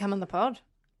 Get him to come on the pod.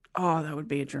 Oh, that would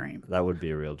be a dream. That would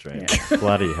be a real dream.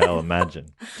 Bloody hell, imagine.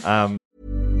 Ryan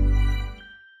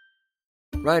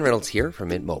Reynolds here from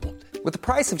Mint Mobile. With the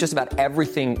price of just about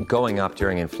everything going up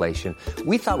during inflation,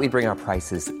 we thought we'd bring our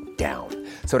prices down.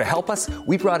 So to help us,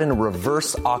 we brought in a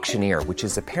reverse auctioneer, which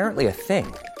is apparently a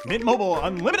thing. Mint Mobile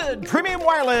Unlimited Premium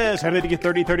Wireless. How to get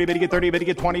 30, 30, bit to get 30, bit to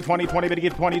get 20, 20, 20, bit to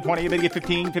get 20, 20, bit to get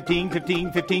 15, 15,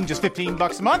 15, 15, just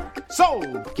 $15 a month?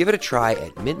 Sold! Give it a try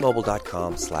at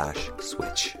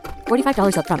mintmobile.com/switch.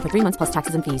 $45 up front for 3 months plus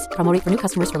taxes and fees. Promo rate for new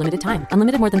customers for limited time.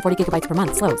 Unlimited more than 40 gigabytes per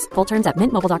month. Slows full terms at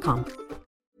mintmobile.com.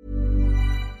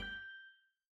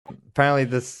 Apparently,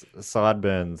 this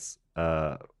sideburns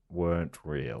weren't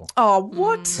real. Oh,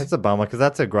 what? It's a bummer because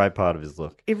that's a great part of his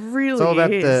look. It really It's all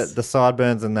about is. the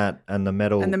sideburns and the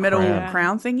metal And the metal crown.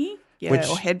 crown thingy? Yeah, Which or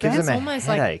gives headband. him It's a almost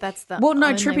headache. like that's the Well, no,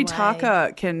 only Trippy way Taka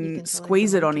you can tell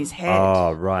squeeze it's it a on monkey. his head.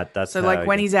 Oh, right. That's So how like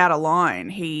when he he's out of line,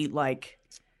 he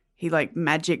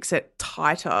magics it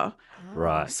tighter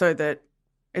right. so that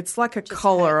it's like a Just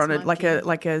collar hurts on it, like a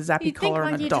monkey. zappy You'd think collar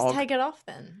on monkey a would just dog. take it off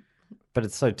then. But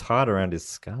it's so tight around his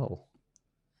skull.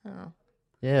 Oh.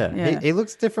 Yeah, Yeah. He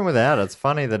looks different without it. It's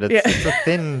funny that it's, Yeah. it's a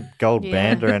thin gold Yeah.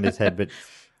 band around his head, but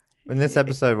in this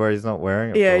episode where he's not wearing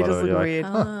it, Yeah, for he a lot does of it, look you're weird.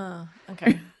 Ah,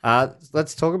 okay.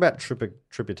 let's talk about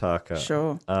Tripitaka.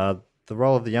 Sure. The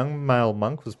role of the young male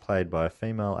monk was played by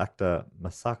female actor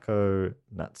Masako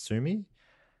Natsumi.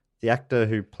 The actor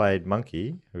who played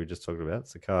Monkey, who we just talked about,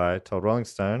 Sakai, told Rolling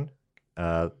Stone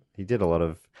he did a lot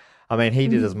of... he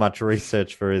did as much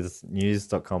research for his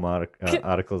news.com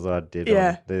articles I did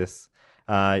on this.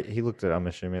 He looked at, I'm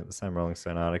assuming, at the same Rolling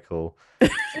Stone article,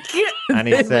 and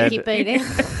he said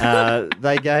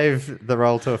they gave the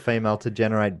role to a female to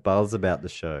generate buzz about the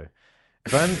show.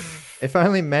 If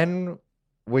only men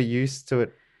were used to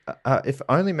it, if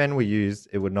only men were used,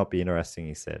 it would not be interesting,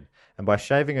 he said. And by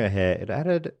shaving her hair, it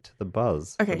added to the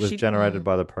buzz that was generated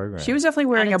by the program. She was definitely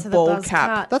wearing Added a to the bald buzz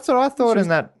cap. cut. That's what I thought in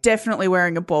that. Definitely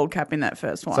wearing a bald cap in that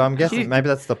first one. So I'm guessing She- maybe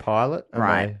that's the pilot. And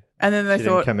right. And then they she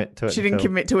thought didn't commit to it. she didn't until-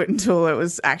 commit to it until it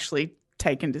was actually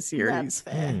taken to series. That's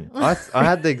fair. I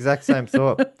had the exact same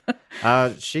thought.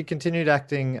 She continued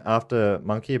acting after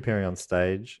Monkey appearing on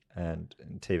stage and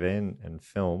in TV and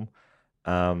film.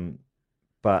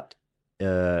 But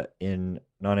in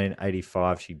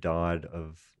 1985, she died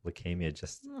of leukemia,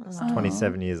 just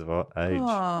 27 years of age.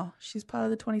 Oh, she's part of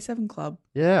the 27 Club.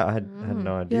 Yeah, I had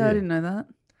no idea. Yeah, I didn't know that.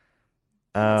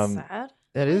 That's sad.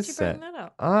 It Why'd is you bring sad. that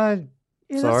up? Yeah,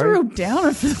 that's a Sorry. real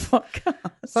downer for the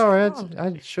podcast. Sorry,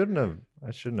 I shouldn't have.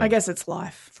 I shouldn't have. I guess it's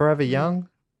life. Forever young.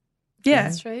 Yeah.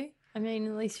 That's true. At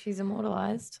least she's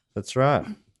immortalized. That's right.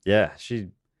 Yeah, she's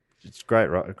great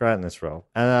in this role.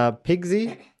 And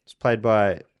Pigsy is played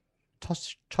by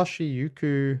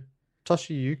Toshiyuki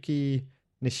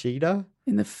Nishida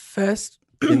In the first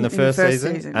in the first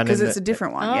season. And because in it's the- a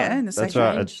different one, Oh, yeah. In the That's second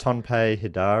right. one. Tonpei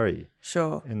Hidari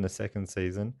Sure. in the second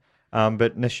season.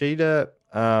 But Nishida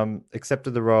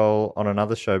accepted the role on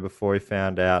another show before he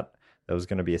found out there was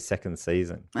going to be a second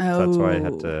season. So that's why he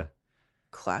had to.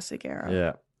 Classic era.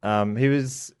 Yeah.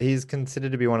 He's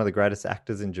considered to be one of the greatest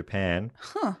actors in Japan.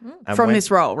 Huh. And From when- this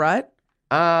role, right?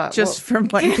 Just from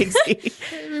like Pigsy.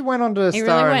 He went on to He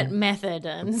star really in- went method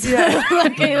and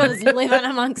like he was living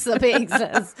amongst the pigs.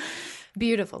 It's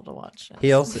beautiful to watch.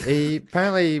 He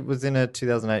apparently was in a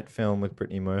 2008 film with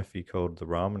Brittany Murphy called The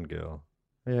Ramen Girl.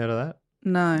 Have you heard of that?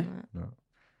 No.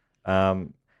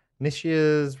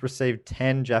 Nishida's received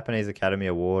 10 Japanese Academy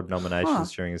Award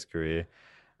nominations during his career.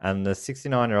 And the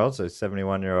 69-year-old, so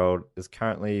 71-year-old, is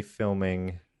currently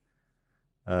filming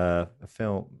a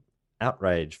film,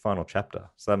 Outrage, Final Chapter.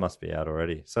 So that must be out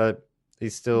already. So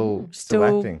he's still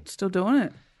acting. Still doing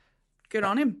it. Good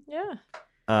on him. Yeah.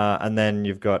 And then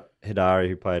you've got Hidari,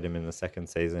 who played him in the second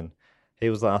season. He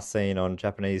was last seen on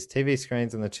Japanese TV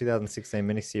screens in the 2016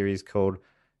 miniseries called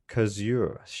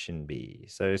Kozura Shinbi.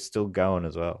 So he's still going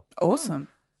as well. Awesome.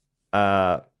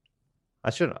 I'd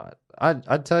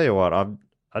tell you what,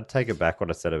 I'd take it back what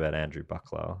I said about Andrew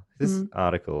Bucklow. This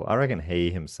article, I reckon he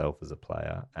himself is a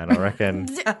player. And I reckon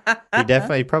he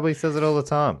definitely probably says it all the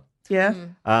time. Yeah.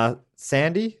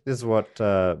 Sandy, this is what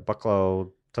Bucklow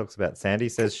talks about Sandy. He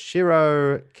says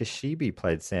Shiro Kishibe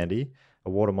played Sandy, a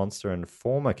water monster and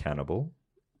former cannibal.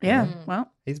 Yeah.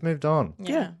 Well, He's moved on.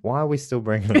 Yeah. Why are we still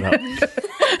bringing it up?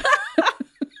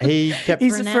 He kept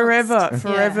he's Pronounced.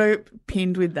 forever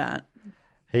pinned with that.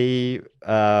 He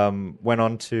went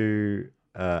on to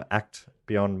act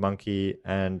beyond Monkey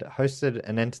and hosted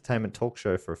an entertainment talk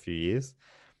show for a few years.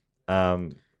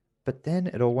 But then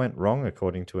it all went wrong,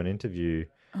 according to an interview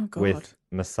with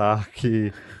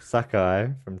Masaki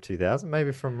Sakai from 2000,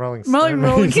 maybe from Rolling Stone.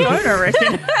 Rolling Stone, I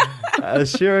reckon.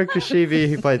 Shiro Kishibe,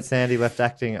 who played Sandy, left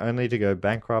acting only to go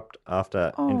bankrupt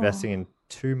after investing in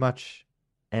too much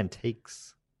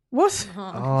antiques. What?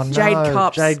 Oh, no. Jade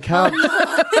cups. Jade cups.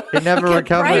 He never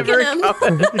recovered. breaking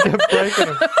them. He kept breaking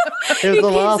them. He was the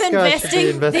last guy to be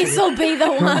investing. This will be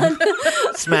the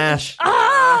one. Smash.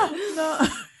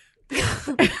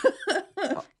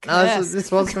 No, this is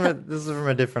from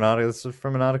a different article. This is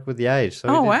from an article with The Age.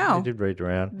 So he did read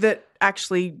around. That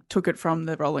actually took it from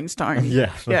the Rolling Stone.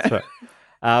 Yeah, that's right.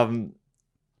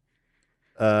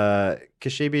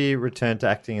 Kishibe returned to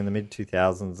acting in the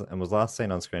mid-2000s and was last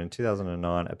seen on screen in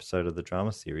 2009 episode of the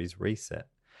drama series Reset.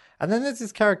 And then there's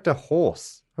this character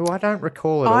Horse, who I don't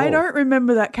recall at all. I don't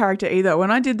remember that character either.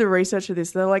 When I did the research of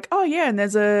this, they're like, oh yeah, and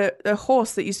there's a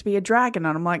horse that used to be a dragon.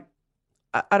 And I'm like,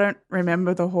 I don't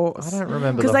remember the horse. I don't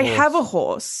remember because the they horse. have a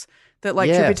horse that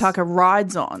Yes. Tripitaka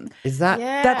rides on. Is that?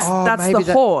 That's maybe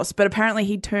the horse, but apparently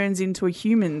he turns into a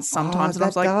human sometimes. And I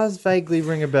was like, does vaguely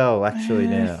ring a bell, actually,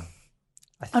 now.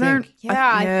 I don't.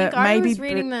 Yeah, I think I maybe, was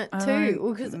reading but that I too.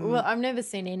 don't- Because I've never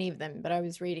seen any of them, but I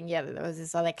was reading. Yeah, there was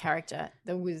this other character.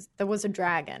 There was a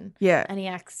dragon. Yeah. and he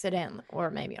accidentally,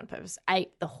 or maybe on purpose,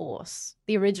 ate the horse,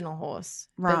 the original horse.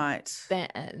 But Right.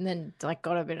 then like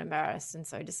got a bit embarrassed, and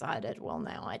so decided, well,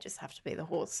 now I just have to be the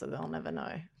horse, so they'll never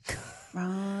know.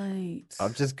 Right.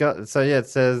 I've just got. So yeah, it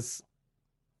says.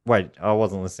 Wait, I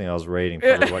wasn't listening. I was reading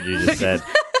probably what you just said.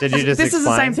 Did you just This is the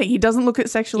explain? same thing. He doesn't look at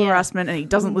sexual Yeah. harassment and he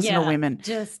doesn't listen to Yeah, women.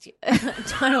 Just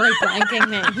totally blanking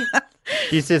me.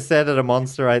 You just said that a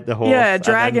monster ate the horse. Yeah, and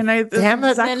dragon. then- Damn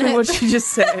it. Exactly what she just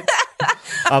said.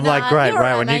 I'm like, great, you're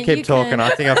right. right, When you mate, keep you talking, can- I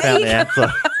think I found the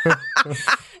answer.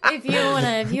 If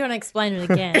you wanna explain it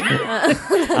again,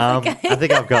 I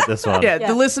think I've got this one. Yeah,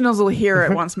 the listeners will hear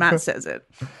it once Matt says it.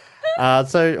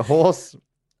 So horse.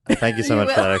 Thank you so much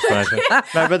for that explanation.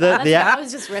 No, but I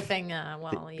was just riffing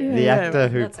while you. the actor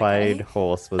who that's played okay.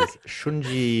 Horse was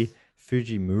Shunji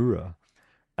Fujimura.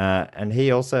 And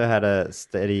he also had a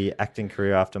steady acting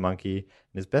career after Monkey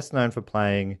and is best known for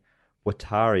playing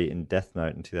Watari in Death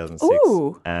Note in 2006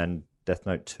 Ooh. and Death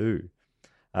Note 2.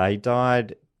 He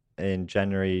died in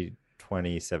January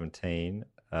 2017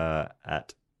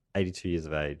 at 82 years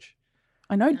of age.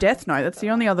 I know Death Note. That's the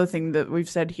only other thing that we've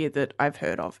said here that I've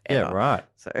heard of ever. Yeah, right.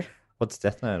 So What's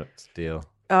Death Note's deal?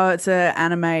 it's an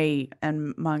anime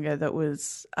and manga that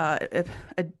was a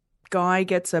guy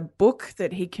gets a book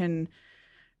that he can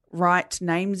write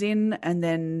names in and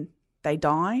then they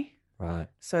die. Right.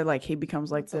 So like he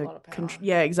becomes like That's a lot of power.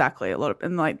 yeah, exactly. A lot of,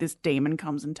 and like this demon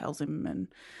comes and tells him, and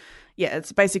yeah,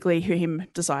 it's basically him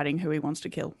deciding who he wants to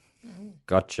kill.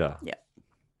 Gotcha. Yeah.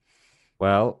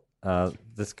 Well,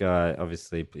 this guy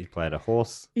obviously he played a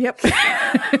horse Yep.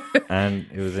 and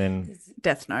he was in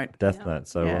Death Note. Death Note.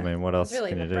 So Yeah. I mean, what else Really,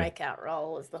 can the you do? breakout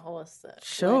role is the horse that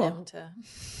Sure. led him to.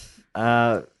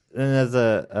 And there's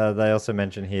they also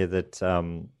mention here that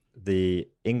the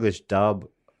English dub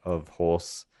of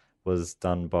Horse was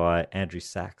done by Andrew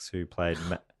Sachs, who played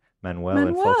Manuel in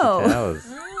Manuel. Fawlty Towers.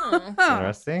 Oh.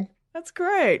 Interesting. That's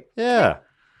great. Yeah.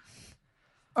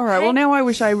 All right. Well, now I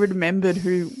wish I remembered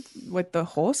who with the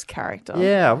horse character.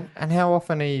 Yeah. And how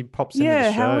often he pops into Yeah.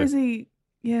 the show. How is he?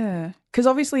 Yeah. Because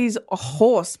obviously he's a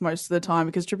horse most of the time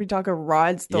because Tripitaka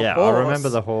rides the yeah, horse. I remember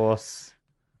the horse.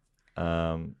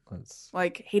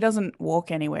 Like he doesn't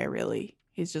walk anywhere really.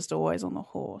 He's just always on the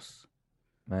horse.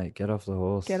 Mate, get off the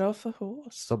horse. Get off the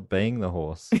horse. Stop being the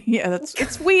horse. Yeah,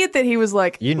 it's weird that he was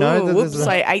like, You know "Ooh, that there's whoops,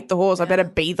 a- I ate the horse. I better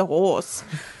be the horse.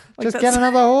 Like, Just that's- get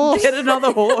another horse. Get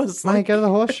another horse. Mate, go to the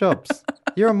horse shops.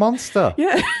 You're a monster.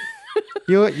 Yeah.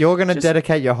 You're going to Just-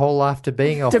 dedicate your whole life to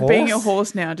being a to horse? being a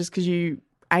horse now just because you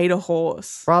ate a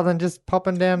horse. Rather than just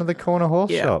popping down to the corner horse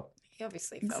Yeah. shop. He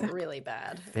obviously felt really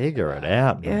bad. Figure it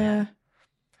out, man.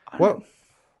 Yeah. What?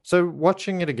 So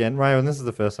watching it again, Ray, and this is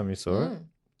the first time you saw it.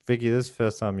 Vicky, this is the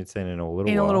first time you'd seen it in a little while.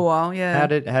 In a little while, yeah.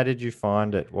 How did you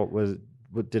find it?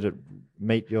 What did it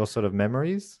meet your sort of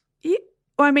memories? Yeah.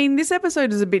 Well, I mean, this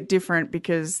episode is a bit different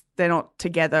because they're not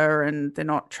together and they're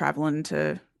not traveling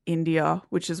to India,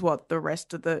 which is what the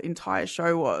rest of the entire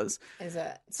show was. Is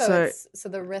it? So- So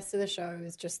the rest of the show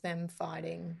is just them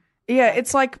fighting. Yeah,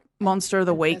 it's like Monster of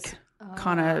the Week Yes.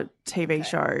 kind of TV okay.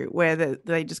 show where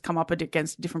they just come up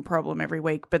against a different problem every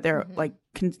week, but they're like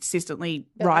consistently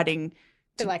Bit like- riding.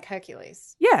 Bit like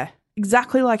Hercules. Yeah,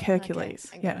 exactly like Hercules.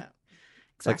 Okay, I get Yeah, it.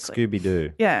 It's like exactly. Scooby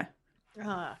Doo. Yeah.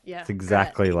 Yeah. It's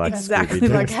exactly like Exactly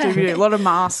Scooby-Doo. like Scooby-Doo. A lot of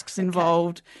masks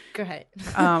involved. Great.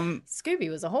 Um, Scooby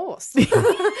was a horse.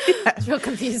 It's real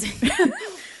confusing.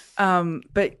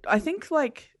 But I think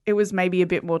like it was maybe a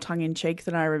bit more tongue in cheek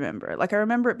than I remember it. Like I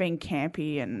remember it being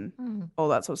campy and all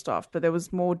that sort of stuff, but there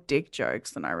was more dick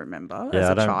jokes than I remember as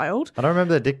a child. I don't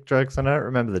remember the dick jokes and I don't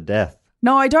remember the death.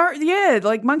 No, I don't. Yeah,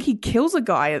 like Monkey kills a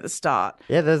guy at the start.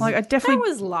 Yeah, there's like I That definitely.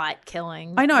 was light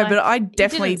killing. I know, Like, but I you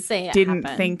definitely didn't see it didn't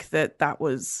happen. think that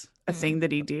was a thing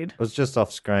that he did. It was just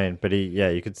off screen, but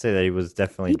you could see that he was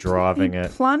definitely driving he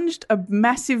it. plunged a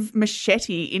massive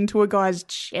machete into a guy's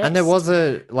chest. And there was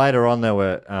later on there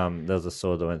was a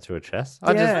sword that went through a chest.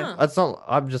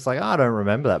 I'm just like, I don't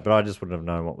remember that, but I just wouldn't have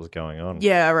known what was going on.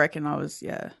 Yeah, I reckon I was,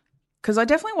 because I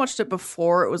definitely watched it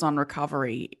before it was on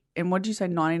Recovery. And what did you say,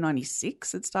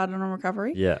 1996 it started on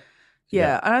Recovery? Yeah.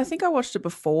 Yeah, and I think I watched it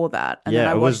before that. And yeah, then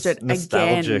I it watched was it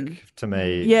nostalgic again. to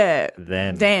me. Yeah.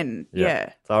 Then.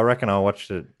 Yeah. So I reckon I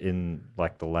watched it in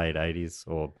like the late 80s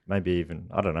or maybe even,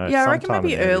 I don't know. Yeah, I reckon sometime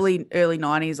maybe in the 80s. early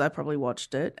 90s I probably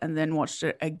watched it and then watched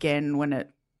it again when it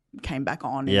came back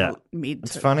on in the mid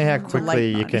It's to- funny how to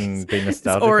quickly late you can 90s. be It's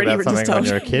nostalgic already about something when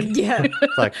you're a nostalgic. kid. Yeah.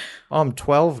 It's like, I'm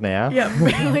 12 now.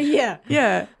 Yeah. Yeah.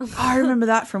 Yeah. I remember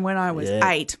that from when I was Yeah.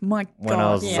 8. My God. When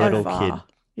I was a so little far. kid.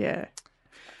 Yeah.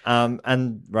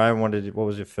 And Ryan, what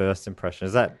was your first impression?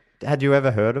 Had you ever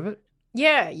heard of it?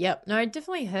 Yeah, yep. No, I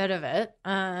definitely heard of it.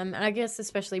 And I guess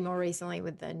especially more recently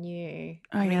with the new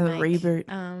the remake.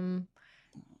 reboot.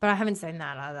 But I haven't seen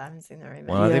that either. I haven't seen the remake.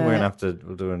 Well, I think we're gonna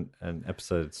we'll do an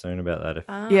episode soon about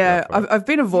that. Yeah, I've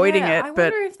been avoiding Yeah, it, I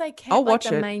but wonder if they kept I'll watch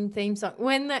the it. main theme song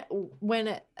when the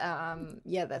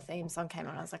theme song came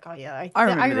on. I was like, oh yeah, I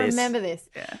remember this.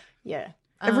 Yeah. Yeah.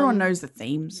 Everyone knows the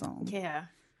theme song. Yeah,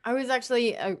 I was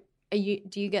actually.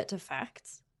 Do you get to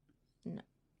facts?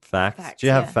 Facts? Do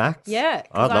you have yeah. facts? Yeah,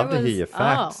 'cause I'd love to hear your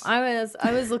facts. I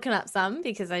was looking up some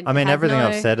because I. I mean, had everything no...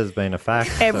 I've said has been a fact.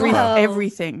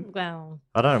 Everything. Well,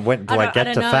 I don't know. When do I get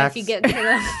don't to know facts? if you get to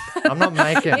the... I'm not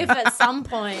making. If at some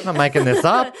point I'm not making this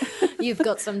up. you've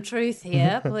got some truth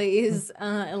here, please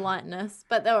enlighten us.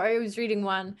 But I was reading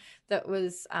one that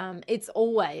was, it's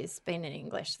always been in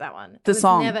English, that one. The It was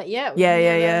song. Never, yeah. It was Yeah,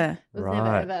 never, yeah. It was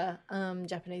Right. never ever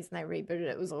Japanese and they rebooted it.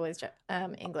 It was always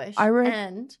English. I read-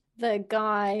 And the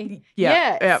guy,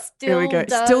 Yeah. still Here we go.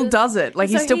 does. Still does it. Like,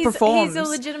 he So still performs. He's a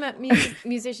legitimate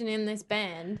musician in this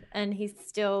band and he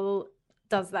still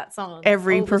does that song.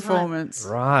 Every all the time. performance.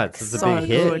 Right, so it's a So big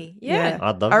hit. good. Yeah.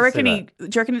 I'd love I to reckon see do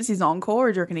you reckon it's his encore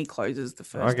or do you reckon he closes the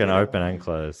first I can bit? open and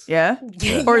close. Yeah?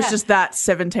 Yeah. Or it's just that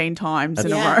 17 times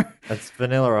in a Yeah. row. It's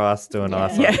Vanilla Ice doing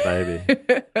Ice Yeah. Ice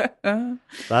Baby.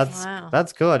 Wow.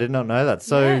 That's cool. I did not know that.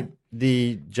 So Yeah.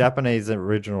 the Japanese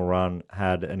original run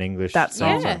had an English That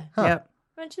song. song. Yeah. Yep.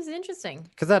 Which is interesting.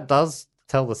 Because that does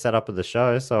tell the setup of the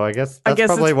show. So I guess I that's guess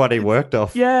probably it's- what he worked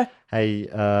off. Yeah. Hey,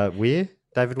 Weir?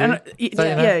 David And,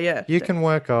 Weir? yeah. You can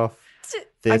work off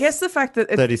this I guess the fact that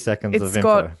 30 seconds it's of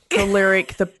info. got the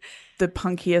lyric, the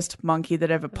punkiest monkey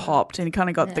that ever popped, and he kind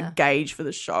of got the gauge for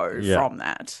the show Yeah. from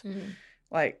that.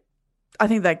 Like, I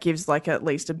think that gives like at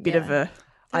least a bit of a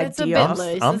It's a idea. bit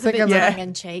loose. I'm It's a bit thinking that- tongue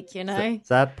in cheek, you know?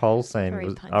 That pole scene, Very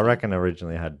was, punky. I reckon,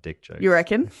 originally had dick jokes. You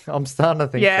reckon? I'm starting to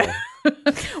think Yeah. so.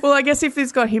 Well, I guess if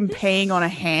it's got him peeing on a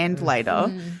hand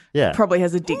later, Yeah. probably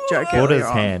has a dick joke. Buddha's earlier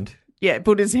on. hand. Yeah,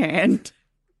 Buddha's hand.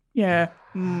 Yeah.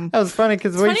 That was funny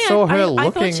because we Funny, saw her I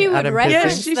looking thought she at would him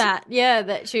reference pissing. that. Yeah,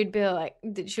 that she'd be like,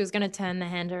 that she was going to turn the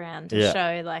hand around to Yeah.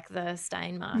 show like the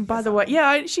stain mark. By the way,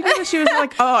 yeah, she did. She was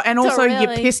like, "Oh, and also you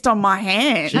really. pissed on my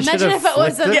hand." She Imagine should've if it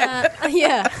was flipped on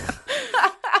yeah.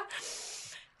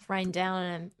 Rain down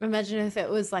and imagine if it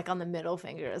was like on the middle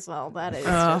finger as well. That is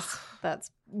just, that's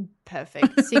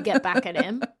perfect to get back at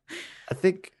him. I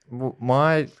think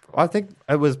I think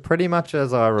it was pretty much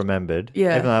as I remembered.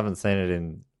 Yeah. Even though I haven't seen it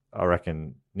in, I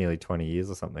reckon, nearly 20 years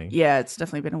or something. Yeah, it's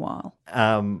definitely been a while.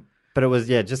 But it was,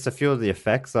 just a few of the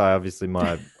effects. I obviously,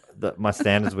 my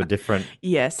standards were different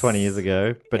Yes, 20 years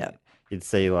ago. But Yeah. you'd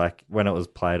see, like, when it was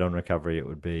played on Recovery, it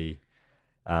would be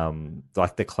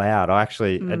like the cloud.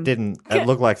 It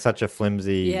looked like such a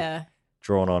flimsy, Yeah.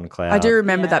 drawn on cloud. I do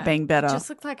remember Yeah. that being better. Just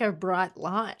looked like a bright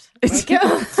light. It's Like,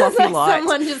 fluffy like light.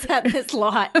 Someone just had this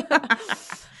light.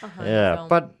 Yeah, film.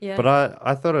 but Yeah.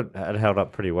 I thought it had held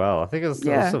up pretty well. I think it was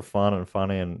Yeah. sort of fun and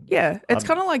funny and Yeah, it's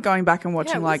kind of like going back and Yeah,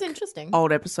 watching it was like interesting.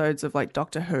 old episodes of like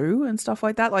Doctor Who and stuff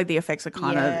like that. Like the effects are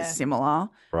kind of Yeah. similar. A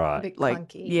right. bit Like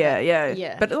clunky.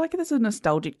 yeah. But like there's a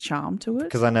nostalgic charm to it.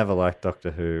 Because I never liked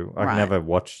Doctor Who. I Right. never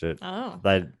watched it. Oh.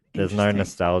 there's no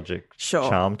nostalgic Sure.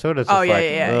 charm to it. It's Oh, just yeah, like,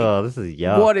 yeah, yeah. oh, this is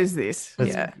yuck. What is this?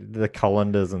 It's Yeah. the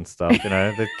colanders and stuff,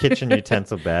 the kitchen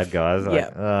utensil bad guys. Like,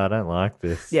 Yeah. oh, I don't like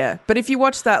this. Yeah, but if you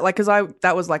watch that, like,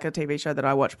 that was like a TV show that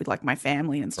I watched with like my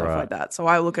family and stuff Right. like that. So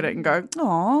I look at it and go,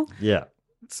 oh, Yeah.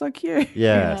 it's so cute.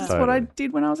 Yeah, That's what I totally.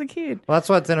 did when I was a kid. Well, that's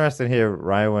why it's interesting to hear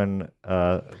Raywin,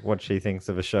 what she thinks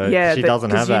of a show. Yeah, she doesn't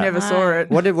have because you that. never saw it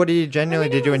What do you genuinely?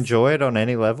 Did you enjoy it on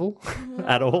any level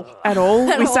at all? at all.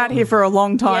 We sat here for a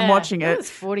long time Yeah, watching It it. was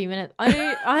 40 minutes.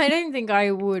 I don't think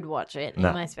I would watch it No.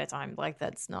 in my spare time. Like,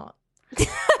 that's not.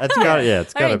 It's got. Yeah,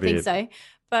 it's I got to don't be. think so.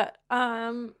 But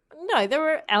no, there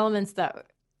were elements that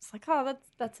it's like, oh,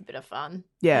 that's a bit of fun.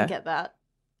 Yeah. I get that.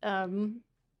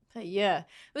 But yeah,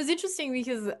 it was interesting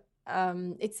because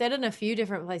it said in a few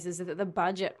different places that the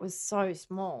budget was so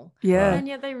small. Yeah. And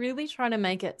yet they really try to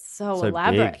make it so So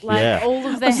elaborate. big, Like yeah. all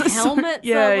of their So- helmets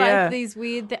yeah, are like yeah. these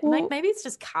weird, Well- like maybe it's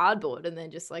just cardboard and they're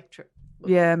just like,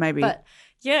 Yeah, maybe. but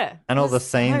yeah. And it all the was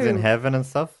scenes in so- heaven and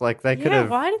stuff. Like they could Yeah, have.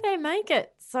 why did they make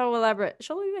it so elaborate?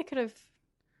 Surely they could have.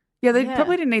 Yeah, they Yeah.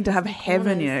 probably didn't need to have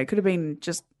heaven. Corners. It could have been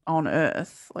just on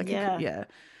Earth. Like, Yeah. yeah.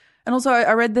 And also,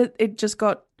 I read that it just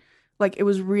got like it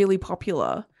was really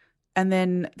popular, and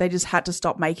then they just had to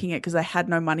stop making it because they had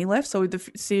no money left. So the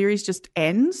series just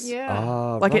ends. Yeah.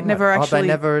 Oh, Like, it right. never Oh, actually- they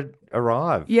never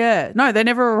arrive. Yeah. No, they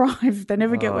never arrive. They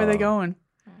never get where they're Oh. going.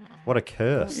 What a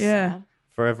curse. Yeah.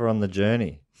 Forever on the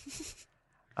journey.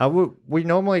 We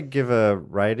normally give a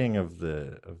rating of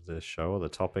the show or the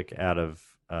topic out of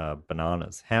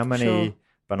bananas. How many Sure.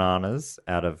 bananas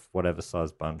out of whatever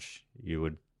size bunch you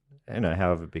would,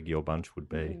 however big your bunch would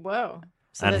be, Whoa.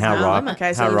 So and there's how no ripe, limit.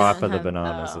 Okay, so how we ripe don't are the have-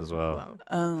 bananas as well? wow.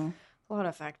 Oh. A lot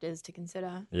of factors to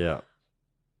consider. Yeah.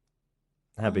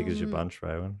 How big is your Um, bunch,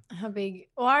 Raywin? How big?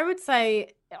 Well, I would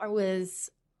say I was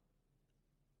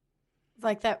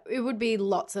like that. It would be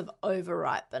lots of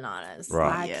overripe bananas.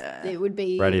 Right. Like, Yeah. it would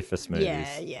be Ready for smoothies.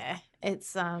 Yeah, yeah.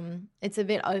 It's a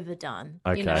bit overdone.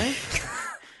 Okay. You know?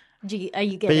 Are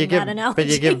you But getting you give, that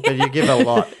analogy? but you give a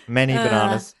lot. Many Uh,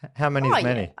 bananas. How many is Oh, yeah.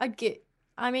 many? I'd get.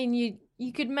 I mean,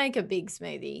 you could make a big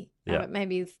smoothie. Yeah.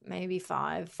 Maybe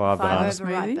five. Five banana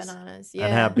overripe smoothies? bananas. Yeah.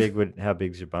 And how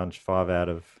big's your bunch? 5 out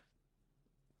of.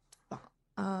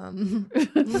 How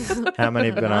How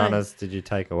many bananas did you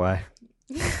take away?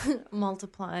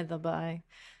 Multiply the by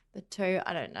the 2.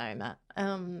 I don't know, Matt.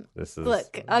 This is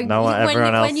Look, no one.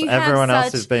 Everyone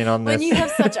else has been on this. When you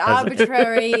have such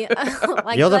arbitrary,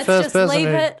 like, You're the let's first just person leave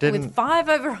who it didn't- with 5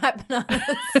 overripe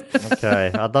bananas.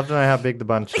 Okay, I'd love to know how big the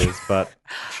bunch is, but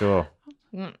sure.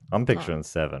 Mm. I'm picturing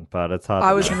 7, but it's hard. I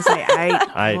to was know. going to say 8.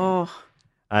 8. Oh.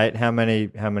 8. How many?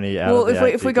 Out Well, of the if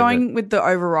 8 if do we're you give going it? with the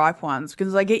overripe ones,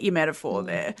 because I get your metaphor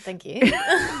there. Thank you.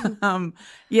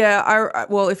 Yeah,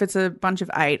 well, if it's a bunch of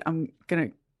 8, I'm going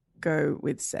to go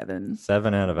with 7.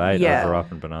 7 out of 8 Yeah.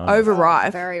 overripe and bananas.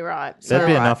 Overripe. Very ripe. That'd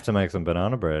be Overripe. enough to make some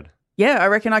banana bread. Yeah, I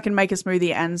reckon I can make a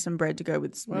smoothie and some bread to go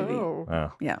with the smoothie. Whoa.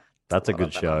 Oh, Yeah. that's a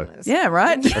good show. Yeah,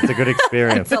 right? That's a good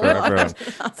experience for everyone.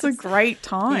 That's a great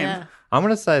time. Yeah. I'm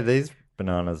going to say these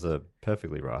bananas are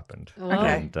perfectly ripened.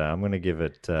 Okay. And I'm going to give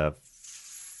it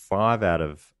 5 out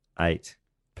of 8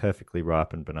 perfectly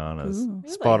ripened bananas.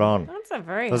 Spot Really? on. That's a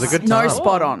very It was a high good No time.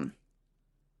 spot on.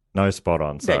 No spot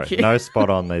on, sorry. Thank you. No spot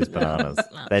on these bananas.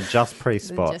 They're just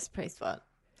pre-spot. Just pre-spot.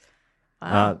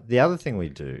 Wow. The other thing we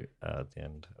do at the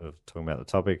end of talking about the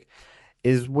topic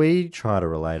is we try to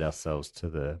relate ourselves to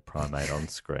the primate on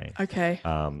screen. Okay.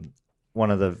 One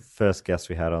of the first guests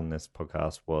we had on this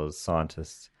podcast was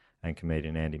scientist and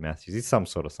comedian Andy Matthews. He's some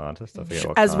sort of scientist. I forget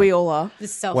what As kind. we all are.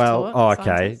 This self-taught Well,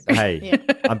 okay. scientist. Hey,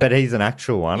 I bet he's an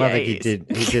actual one. Yeah, I think he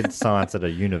he did science at a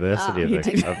university he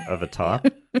did. of a type.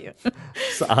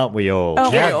 So aren't we all?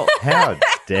 Aren't we all? How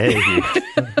dare you?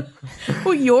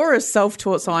 Well, you're a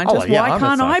self-taught scientist. Oh, yeah, Why I'm a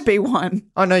can't I scientist. be one?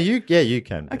 Oh no, you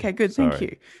can. Be. Okay, good, thank Sorry.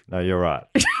 you. No, you're right.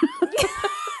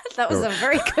 That was a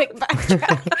very quick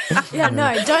backtrack. Yeah,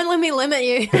 no, don't let me limit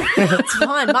you. It's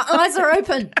fine. My eyes are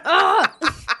open. Ah!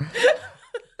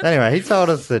 Anyway, he told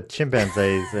us that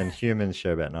chimpanzees and humans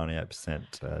share about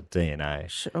 98% DNA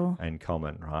Sure. in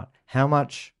common, right? How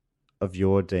much of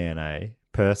your DNA,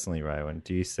 personally, Raywin,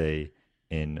 do you see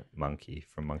in Monkey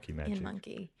from Monkey Magic? In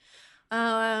monkey.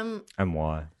 And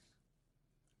why?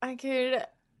 I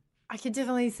could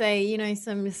definitely say,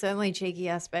 some certainly cheeky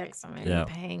aspects. I mean, Yeah.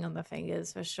 peeing on the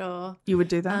fingers for sure. You would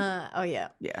do that? Oh yeah.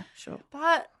 Yeah, sure.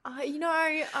 But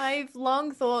I've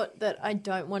long thought that I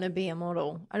don't want to be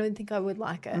immortal. I don't think I would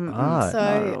like it. Ah, So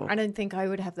not at all. I don't think I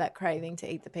would have that craving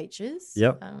to eat the peaches.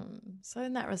 Yep. So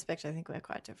in that respect, I think we're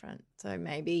quite different. So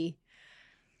maybe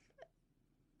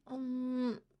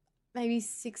 61%.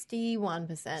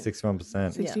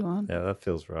 61%. 61. Yeah, that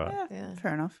feels right. Yeah.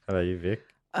 Fair enough. How about you, Vic?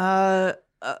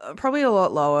 Probably a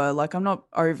lot lower. Like I'm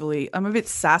a bit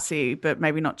sassy, but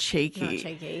maybe not cheeky. Not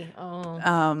cheeky.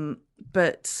 Oh.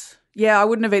 But yeah, I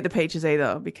wouldn't have eaten the peaches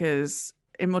either because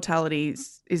immortality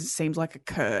seems like a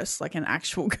curse, like an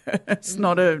actual curse,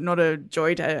 not a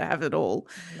joy to have at all.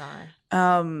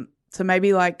 No. So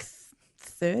maybe like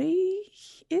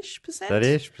 30-ish percent.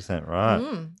 30-ish%,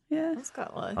 right? Yeah, That's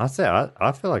quite low. I say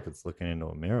I feel like it's looking into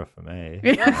a mirror for me.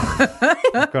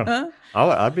 Yeah.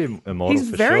 I'd be immortal. He's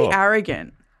for very sure.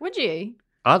 arrogant. Would you?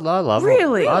 I love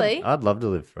Really? I'd love to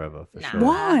live forever for sure.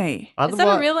 Why? Is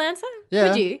that a real answer? Yeah,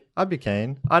 Would you? I'd be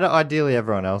keen. Ideally,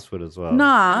 everyone else would as well.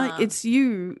 Nah, it's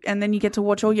you, and then you get to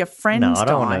watch all your friends No, I don't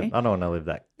die. want to. I don't want to live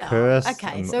that No. curse.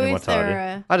 Okay, so if immortality. there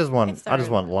are- I just want. if there I just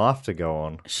are- want life to go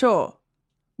on. Sure.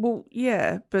 Well,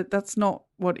 yeah, but that's not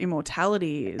what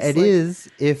immortality is. It Like- is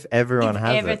if everyone If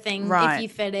has everything, Right. if you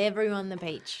fed everyone the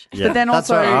peach. it. Yeah, But then that's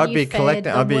also right. I'd you be fed collecting.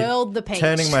 the I'd be world the peach.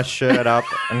 turning my shirt up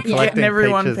and collecting Getting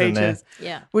everyone peaches in there. peaches.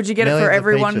 Yeah. Would you get it Millions for of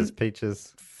everyone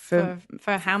Peaches For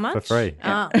how much? for free.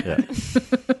 Oh. Yeah.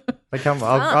 They come.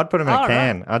 I'd put them in a all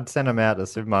can. I'd send them out to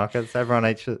supermarkets. Everyone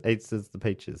eats the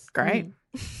peaches. Great.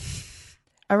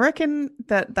 I reckon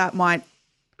that might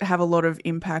have a lot of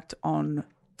impact on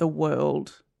the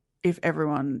world if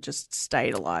everyone just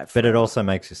stayed alive. But it also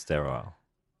makes you sterile.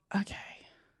 Okay.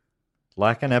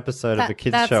 Like an episode of a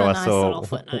kids that's show a I nice saw. little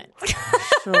footnote.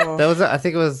 Sure. There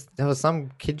was some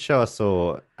kids show I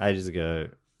saw ages ago,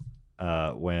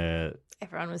 where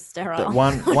Everyone was sterile.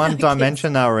 one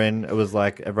dimension they were in, it was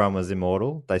like everyone was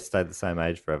immortal. They stayed the same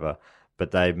age forever, but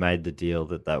they made the deal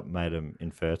that made them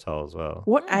infertile as well.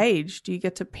 What age do you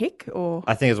get to pick? Or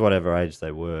I think it's whatever age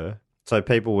they were. So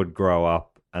people would grow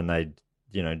up and they'd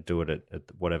do it at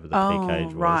whatever the peak age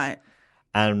was. Right.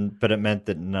 But it meant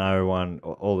that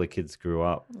all the kids grew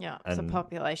up. Yeah, so and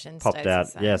population popped stays out.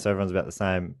 the same. Yeah, so everyone's about the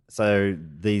same. So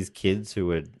these kids who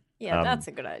were that's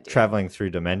a good idea. traveling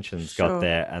through dimensions Sure. got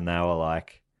there and they were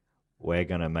like, "We're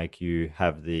gonna make you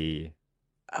have the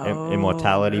Oh,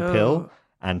 immortality no. pill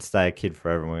and stay a kid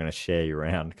forever. And we're gonna share you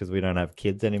around because we don't have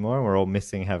kids anymore and we're all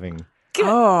missing having."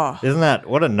 Oh. Isn't that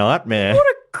what a nightmare?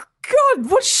 God,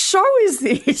 what show is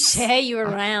this? Share you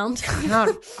around.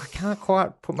 I can't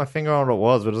quite put my finger on what it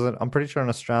was, but I'm pretty sure an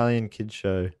Australian kids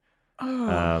show.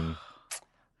 Oh.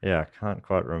 Yeah, I can't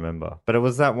quite remember. But it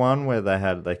was that one where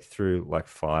they threw like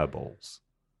fireballs.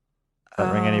 Does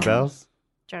that ring any bells?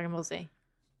 Dragon Ball Z.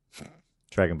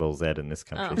 Dragon Ball Z in this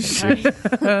country.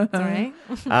 Oh, thank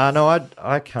you. sorry. No,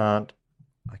 I can't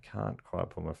quite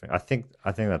put my finger. I think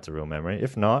that's a real memory.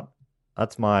 If not,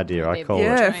 that's my idea. I call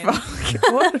Yeah, it.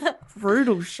 fuck. What a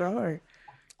brutal show.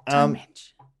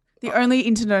 The only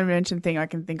interdimension thing I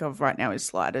can think of right now is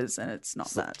Sliders, and it's not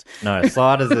that. No,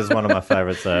 Sliders is one of my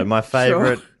favorites. Though my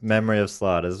favorite memory of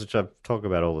Sliders, which I talk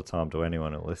about all the time to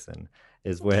anyone who listen,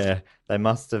 is where they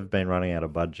must have been running out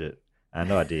of budget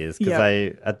and ideas because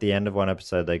they at the end of one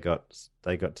episode they got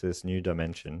to this new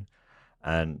dimension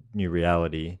and new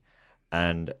reality.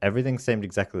 And everything seemed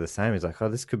exactly the same. He's like, "Oh,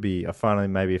 this could be." I finally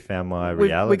maybe found my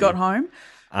reality. We got home.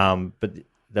 But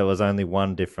there was only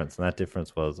one difference, and that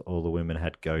difference was all the women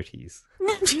had goatees.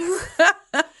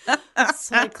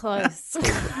 So close.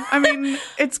 I mean,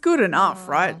 it's good enough,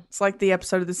 right? It's like the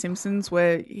episode of The Simpsons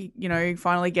where he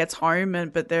finally gets home,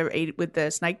 but they're eating with their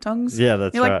snake tongues. Yeah,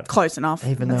 that's You're right. like, close enough.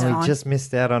 Even That's though he fine. just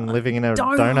missed out on living in a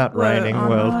donut raining I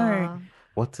world. know.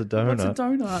 What's a donut? What's a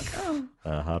donut?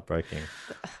 Oh. Heartbreaking.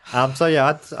 So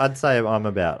yeah, I'd say about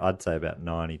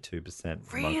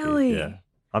 92%. Really? Yeah.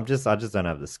 I just don't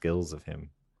have the skills of him,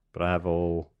 but I have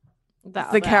all.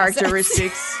 The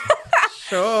characteristics.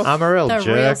 Sure. I'm a real The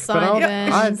jerk, real but side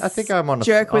I think I'm on a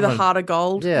jerk with I'm a heart of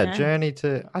gold. Yeah, journey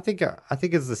to. I think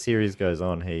as the series goes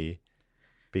on, he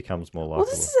becomes more likable.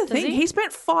 Well, this is the thing. he? He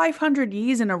spent 500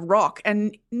 years in a rock,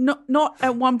 and not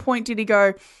at one point did he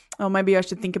go, "Oh, maybe I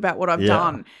should think about what I've Yeah.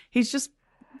 done." He's just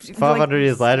 500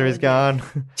 years later, he's gone.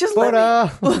 Just let me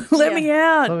out. Let me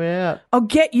out. I'll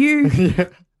get you,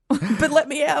 but let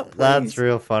me out. Please. That's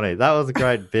real funny. That was a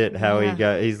great bit. How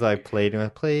he's like pleading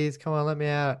with, "Please, come on, let me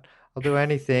out. I'll do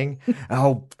anything."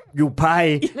 "Oh, you'll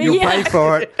pay. You'll pay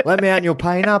for it. Let me out and you'll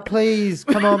pay." "No, please.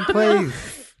 Come on,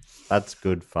 please." That's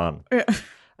good fun.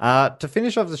 To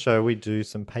finish off the show, we do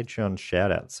some Patreon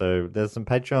shout-outs. So there's some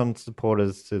Patreon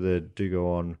supporters to the Do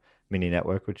Go On mini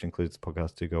network, which includes the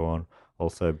podcast Do Go On.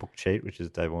 Also Book Cheat, which is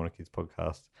Dave Warnicki's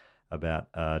podcast about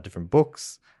different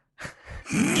books.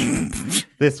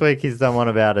 This week he's done one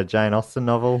about a Jane Austen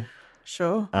novel.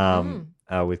 Sure.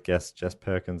 With guests Jess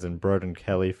Perkins and Broden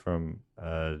Kelly from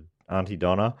Auntie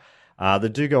Donna. The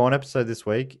Do Go On episode this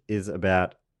week is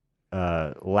about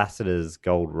Lassiter's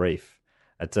Gold Reef.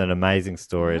 It's an amazing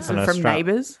story. It's From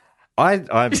Neighbours.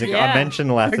 I Yeah.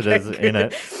 mentioned Lassiter's Okay, in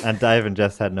it, and Dave and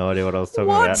Jess had no idea what I was talking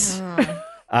What?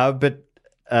 about. But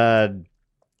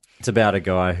it's about a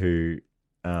guy who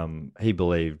he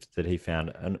believed that he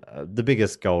found the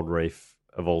biggest gold reef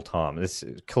of all time. This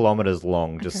kilometers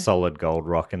long, just solid gold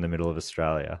rock in the middle of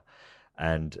Australia,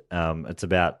 and it's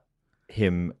about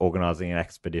him organising an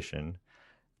expedition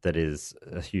that is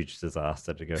a huge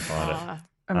disaster to go find it.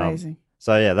 Amazing.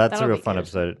 So yeah, that's That'll a real be fun good.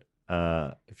 episode.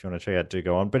 If you want to check out Do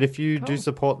Go On. But if you do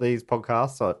support these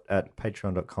podcasts at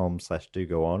patreon.com/do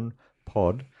go on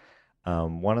pod,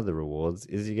 one of the rewards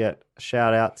is you get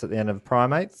shout outs at the end of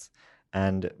Primates.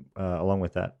 And along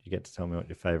with that, you get to tell me what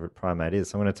your favourite primate is.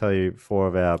 So I'm going to tell you 4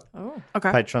 of our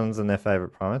Okay. patrons and their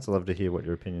favourite primates. I'd love to hear what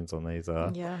your opinions on these are.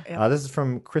 Yeah. This is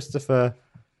from Christopher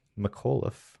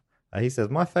McAuliffe. He says,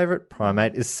 my favourite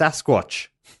primate is Sasquatch.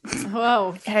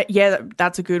 Whoa. Yeah,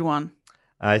 that's a good one.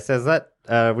 He says that,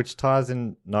 which ties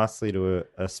in nicely to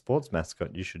a sports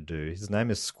mascot you should do. His name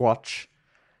is Squatch,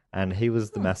 and he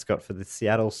was the mascot for the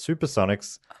Seattle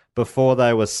Supersonics before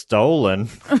they were stolen.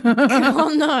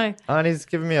 Oh, no. And he's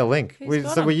given me a link. Who's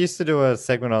got So we him? used to do a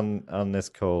segment on this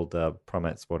called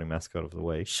Primate Sporting Mascot of the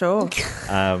Week. Sure.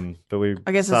 But we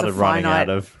I guess started there's a running finite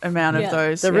out of... amount of Yeah.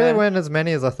 those. There yeah. really weren't as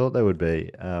many as I thought there would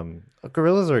be.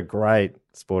 Gorillas are a great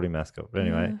sporting mascot. But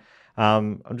anyway,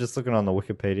 I'm just looking on the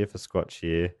Wikipedia for Squatch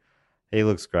here. He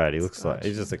looks great. He looks like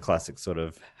he's just a classic sort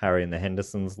of Harry and the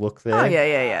Hendersons look there. Oh,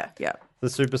 yeah. The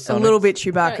Supersonics. A little bit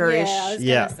Chewbacca-ish. Yeah, I was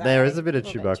Yeah, gonna say, there is a bit of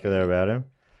little bit Chewbacca there about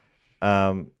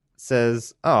him.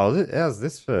 Says, how's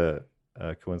this for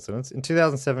coincidence? In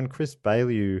 2007, Chris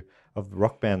Bailey of the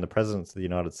rock band The Presidents of the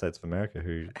United States of America,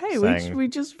 who Hey, sang we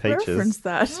just Peaches, referenced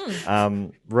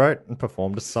that. wrote and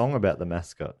performed a song about the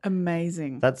mascot.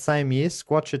 Amazing. That same year,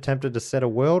 Squatch attempted to set a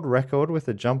world record with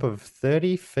a jump of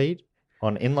 30 feet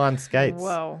on inline skates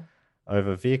Whoa.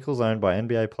 over vehicles owned by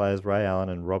NBA players Ray Allen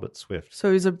and Robert Swift.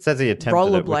 So he's a It says he attempted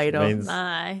it, which rollerblader means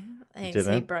No. He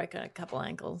didn't? broke a couple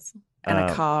ankles. and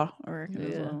a car, I reckon, as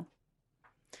Yeah. well.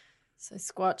 So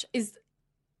Squatch is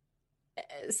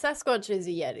Sasquatch is a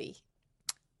Yeti.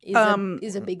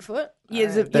 Is a Bigfoot? Yeah,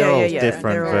 Or- they're all yeah. different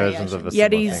They're all versions of a similar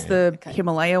Yeti's thing. the Okay.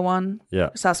 Himalaya one. Yeah.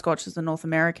 Sasquatch is the North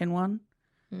American one.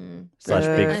 Slash The-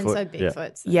 Bigfoot. And so yeah.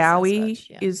 Bigfoot's the Yowie Sasquatch,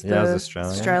 yeah. is Yeah, the it's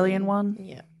Australian. Australian one.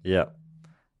 Yeah. Yeah.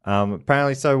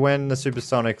 Apparently, so when the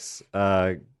Supersonics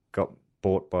got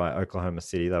bought by Oklahoma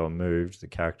City, they were moved. The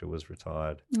character was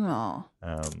retired. Oh,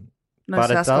 Um, no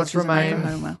but it Sasquatch does is in remain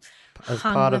Oklahoma. as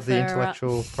Hung part the of the fur up.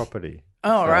 intellectual property.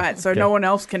 Oh, right. So okay. no one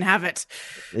else can have it.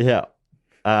 Yeah.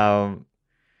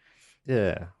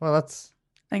 Yeah. Well, that's.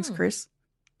 Thanks, Chris.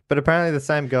 But apparently, the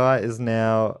same guy is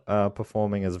now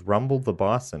performing as Rumble the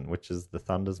Bison, which is the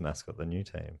Thunder's mascot, the new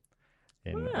team.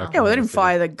 In Yeah, well, Oklahoma they didn't City.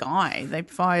 fire the guy. They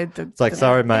fired the. It's like,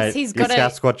 sorry, mate, he's you're got a-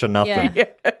 Sasquatch or nothing. Yeah.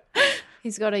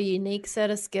 He's got a unique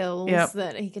set of skills Yep.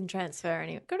 that he can transfer.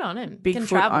 And good on him. Can Bigfoot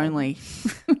travel. only.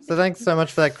 So thanks so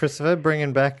much for that, Christopher.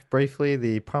 Bringing back briefly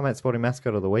the Primate Sporting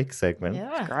Mascot of the Week segment.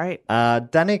 Yeah. Great.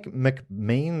 Danik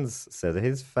McMeans said that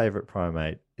his favourite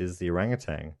primate is the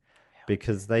orangutan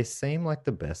because they seem like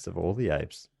the best of all the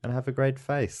apes and have a great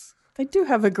face. They do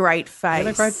have a great face. And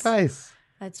a great face.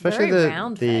 It's Especially very the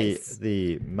round the face.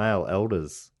 the male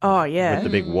elders. Oh, yeah. With the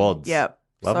big wads. Yep.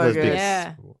 Love So those good. big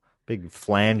Yeah. big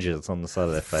flanges on the side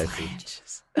of their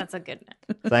faces. That's a good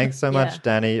name. Thanks so much, Yeah.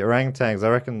 Danny. Orangutans, I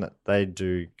reckon that they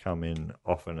do come in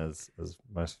often as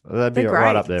most. They'd be They're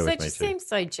right great. up there So with it me just too. seems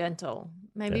so gentle.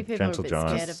 Maybe Yeah, people are a gentle bit scared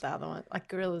giants. of the other one. Like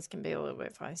gorillas can be a little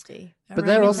bit feisty. But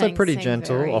they're also Orangutans pretty seem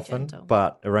gentle very often. gentle.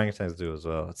 But orangutans do as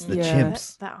well. It's the Yeah.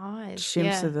 chimps. The eyes. Chimps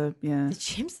yeah. are the, yeah. The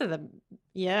chimps are the,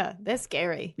 yeah, they're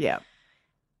scary. Yeah.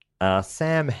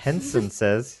 Sam Henson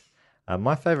says,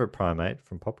 my favourite primate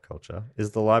from pop culture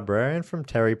is the librarian from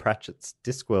Terry Pratchett's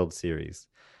Discworld series.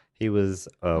 He was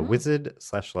a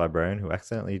wizard/librarian who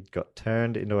accidentally got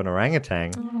turned into an orangutan,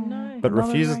 but Another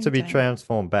refuses to be orangutan.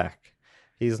 transformed back.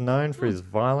 He is known for his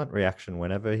violent reaction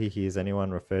whenever he hears anyone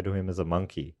refer to him as a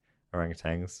monkey.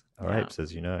 Orangutans are apes,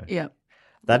 as you know. Yeah.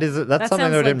 That's something sounds that I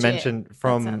didn't legit. mention That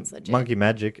from sounds legit. Monkey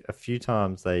Magic. A few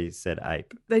times they said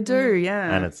ape. They do,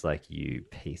 yeah. And it's like, you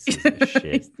pieces of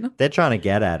shit. They're trying to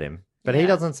get at him, but he Yeah.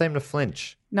 doesn't seem to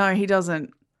flinch. No, he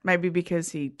doesn't. Maybe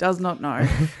because he does not know.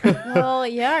 Well,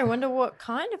 yeah, I wonder what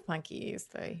kind of monkey he is,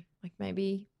 though. Like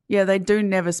maybe, Yeah, they do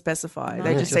never specify. No.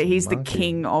 They just say Just he's monkey. the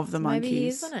king of the monkeys. maybe he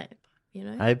is an ape. You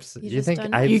know, Apes. You You just think don't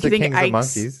know. apes You are can think kings of apes,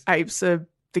 monkeys? apes are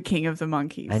the king of the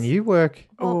monkeys. And you work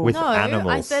Well, with no, animals.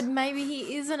 I said maybe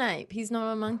he is an ape. He's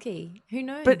not a monkey. Who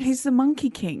knows? But he's the monkey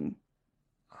king.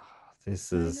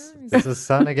 This is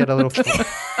starting to get a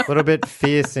little bit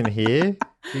fierce in here.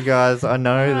 you guys. I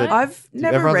know that I've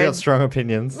never everyone's got read. strong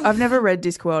opinions. I've never read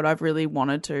Discworld. I've really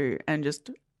wanted to, and just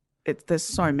there's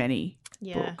so many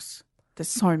books. There's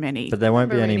so many. But there won't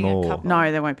be remember any reading a more. couple.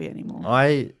 No, there won't be any more.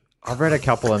 I've read a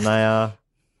couple and they are.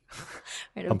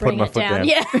 Way to I'm bring putting my it foot down.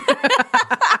 Yeah.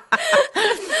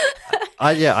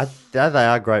 They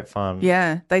are great fun.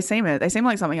 Yeah, they seem it. They seem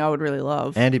like something I would really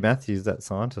love. Andy Matthews, that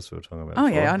scientist we were talking about. Oh,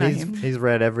 yeah, before, I know he's, him. He's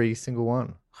read every single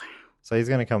one. So he's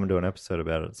going to come and do an episode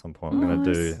about it at some point. We're going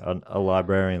to do a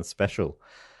librarian special.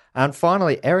 And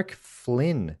finally, Eric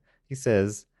Flynn. He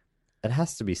says, it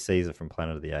has to be Caesar from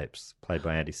Planet of the Apes, played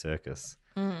by Andy Serkis.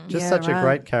 Just Yeah, such a right.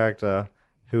 great character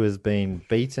who has been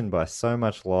beaten by so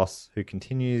much loss, who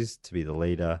continues to be the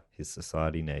leader his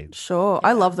society needs. Sure,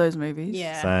 I love those movies.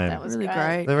 Yeah, Same. that was Really great.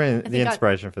 great. They're I the think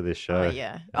inspiration for this show. Oh,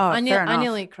 yeah. Oh, I fair enough.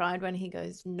 nearly cried when he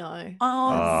goes, no.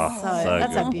 Oh, So good.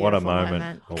 that's a What a beautiful moment.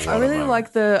 moment. Oh, I what a really moment.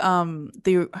 like the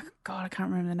God, I can't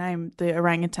remember the name. The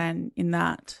orangutan in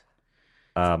that.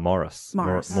 Morris.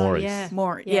 Morris. Maurice. yeah.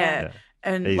 More, Yeah. yeah.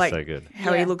 And He's like so good.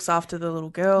 how he Yeah. looks after the little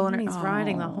girl And and he's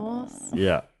riding the horse.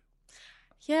 Yeah.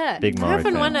 Yeah. Big I Maury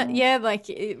often fan. wonder, like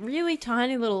really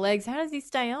tiny little legs. How does he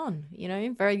stay on? You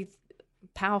know, very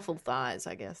powerful thighs,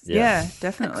 I guess. Yeah,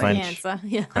 definitely. Clench. Cancer.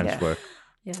 Yeah. Clench work.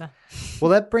 Yeah. Well,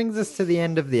 that brings us to the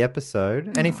end of the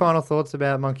episode. Any final thoughts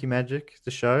about Monkey Magic, the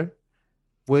show?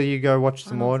 Will you go watch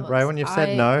some more? Raywin, you've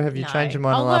said no. Have you changed your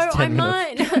mind in the last 10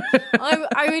 minutes?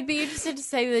 I would be interested to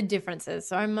see the differences.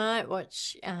 So I might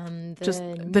watch Just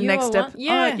the the next newer step. one.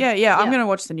 Yeah. I'm going to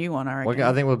watch the new one, I reckon.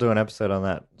 I think we'll do an episode on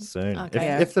that soon.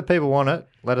 Okay. If the people want it,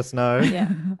 let us know. Yeah.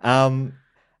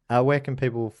 Where can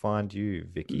people find you,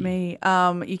 Vicky? Me.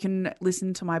 You can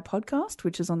listen to my podcast,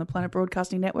 which is on the Planet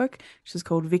Broadcasting Network, which is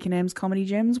called Vic and M's Comedy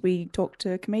Gems. We talk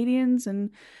to comedians and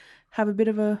have a bit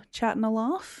of a chat and a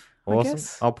laugh. I Awesome.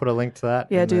 guess. I'll put a link to that.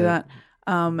 Yeah, in do the that.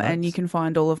 And you notes. can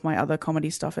find all of my other comedy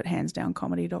stuff at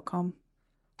handsdowncomedy.com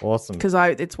Awesome. because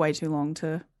it's way too long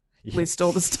to list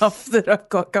all the stuff that I've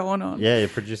got going on. Yeah, you're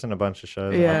producing a bunch of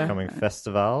shows and Yeah. upcoming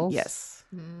festivals. Yes.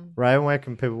 Raywin, where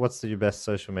can people? What's your best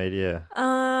social media?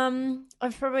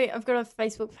 I've got a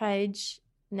Facebook page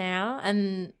now,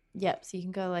 and yep, so you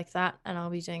can go like that, and I'll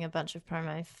be doing a bunch of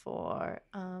promo for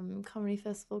comedy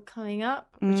festival coming up,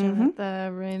 which I'm at the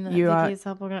room that You are- Vicky is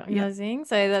help organising.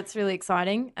 So that's really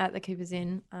exciting at the Cooper's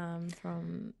Inn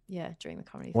during the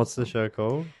comedy. What's the festival. show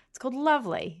called? It's called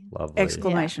Lovely. Lovely.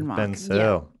 Exclamation mark. Ben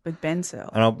Searle. With Ben Searle.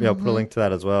 And I'll put a link to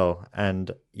that as well.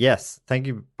 And yes, thank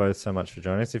you both so much for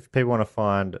joining us. If people want to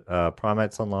find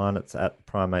Primates online, it's at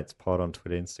PrimatesPod on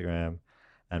Twitter, Instagram,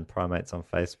 and Primates on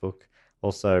Facebook.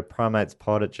 Also,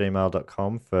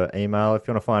 primatespod@gmail.com for email. If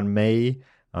you want to find me,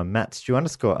 I'm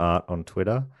Matt_art on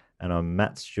Twitter, and I'm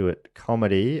Matt Stewart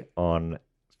Comedy on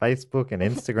Facebook and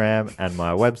Instagram, and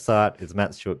my website is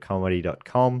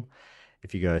mattstewartcomedy.com.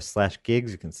 If you go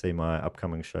 /gigs, you can see my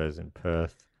upcoming shows in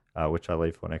Perth, which I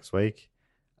leave for next week.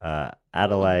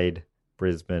 Adelaide,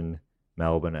 Brisbane,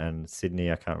 Melbourne, and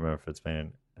Sydney. I can't remember if it's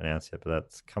been announced yet, but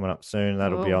that's coming up soon.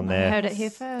 That'll be on I there. heard it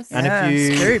here first. And if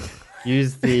you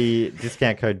use the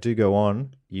discount code DoGoOn,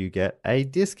 you get a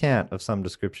discount of some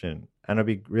description. And it'll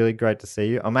be really great to see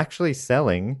you. I'm actually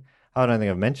selling, I don't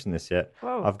think I've mentioned this yet.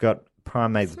 Whoa. I've got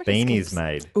Primates Somebody beanies skips.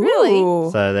 made. Really?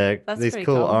 Ooh. So they're That's these pretty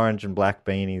cool cool. orange and black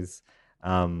beanies.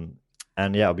 And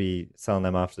yeah, I'll be selling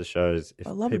them after the shows if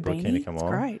I love a people are keen to beanie. come It's on.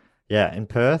 great. Yeah, in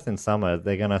Perth in summer,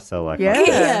 they're going to sell like Yeah.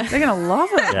 crazy. They're going to love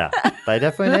it. Yeah, they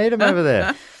definitely need them over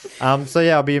there. So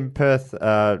yeah, I'll be in Perth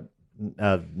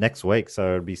next week,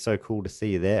 so it'd be so cool to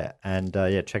see you there. And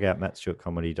check out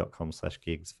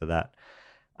mattstewartcomedy.com/gigs for that.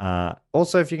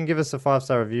 Also, if you can give us a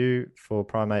 5-star review for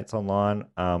Primates online,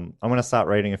 I'm going to start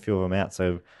reading a few of them out.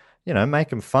 So, make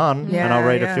them fun, and I'll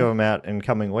read a few of them out in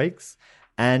coming weeks.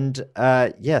 And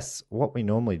yes, what we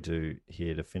normally do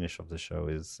here to finish off the show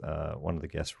is one of the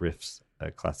guest riffs,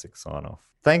 a classic sign-off.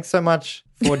 Thanks so much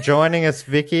for joining us,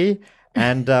 Vicky,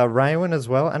 and Raywin as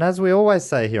well. And as we always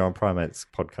say here on Primates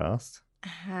Podcast,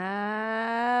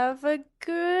 Have a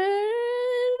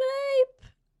good ape.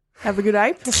 Have a good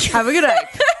ape. Have a good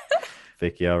ape.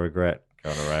 Vicky, I regret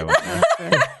going to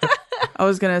Raywin. I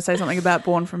was going to say something about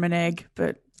Born from an Egg,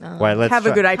 but Wait, let's Have a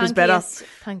try- Good Ape is better.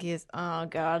 Punkiest. Oh,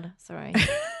 God. Sorry.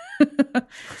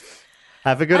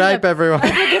 Have a good ape, everyone.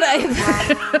 Have a good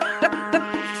ape.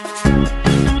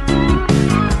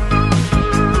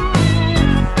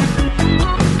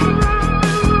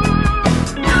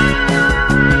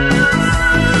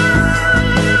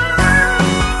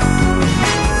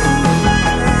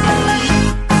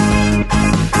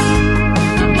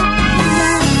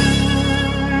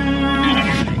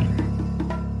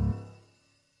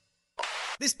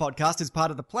 This podcast is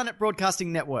part of the Planet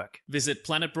Broadcasting Network. Visit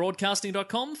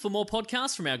planetbroadcasting.com for more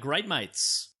podcasts from our great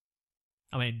mates.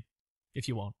 I mean, if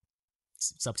you want.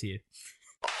 It's up to you.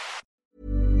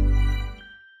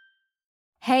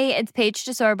 Hey, it's Paige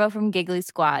DeSorbo from Giggly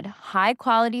Squad. High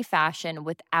quality fashion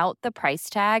without the price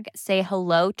tag. Say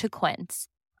hello to Quince.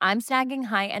 I'm snagging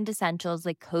high-end essentials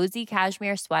like cozy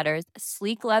cashmere sweaters,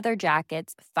 sleek leather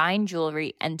jackets, fine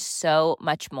jewelry, and so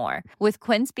much more. With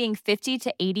Quince being 50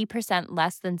 to 80%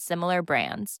 less than similar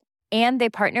brands. And they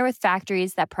partner with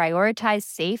factories that prioritize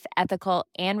safe, ethical,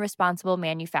 and responsible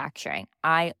manufacturing.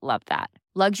 I love that.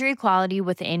 Luxury quality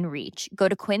within reach. Go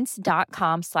to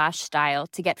quince.com/style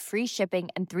to get free shipping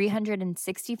and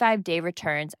 365-day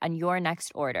returns on your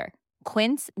next order.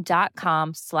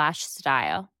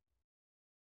 Quince.com/style.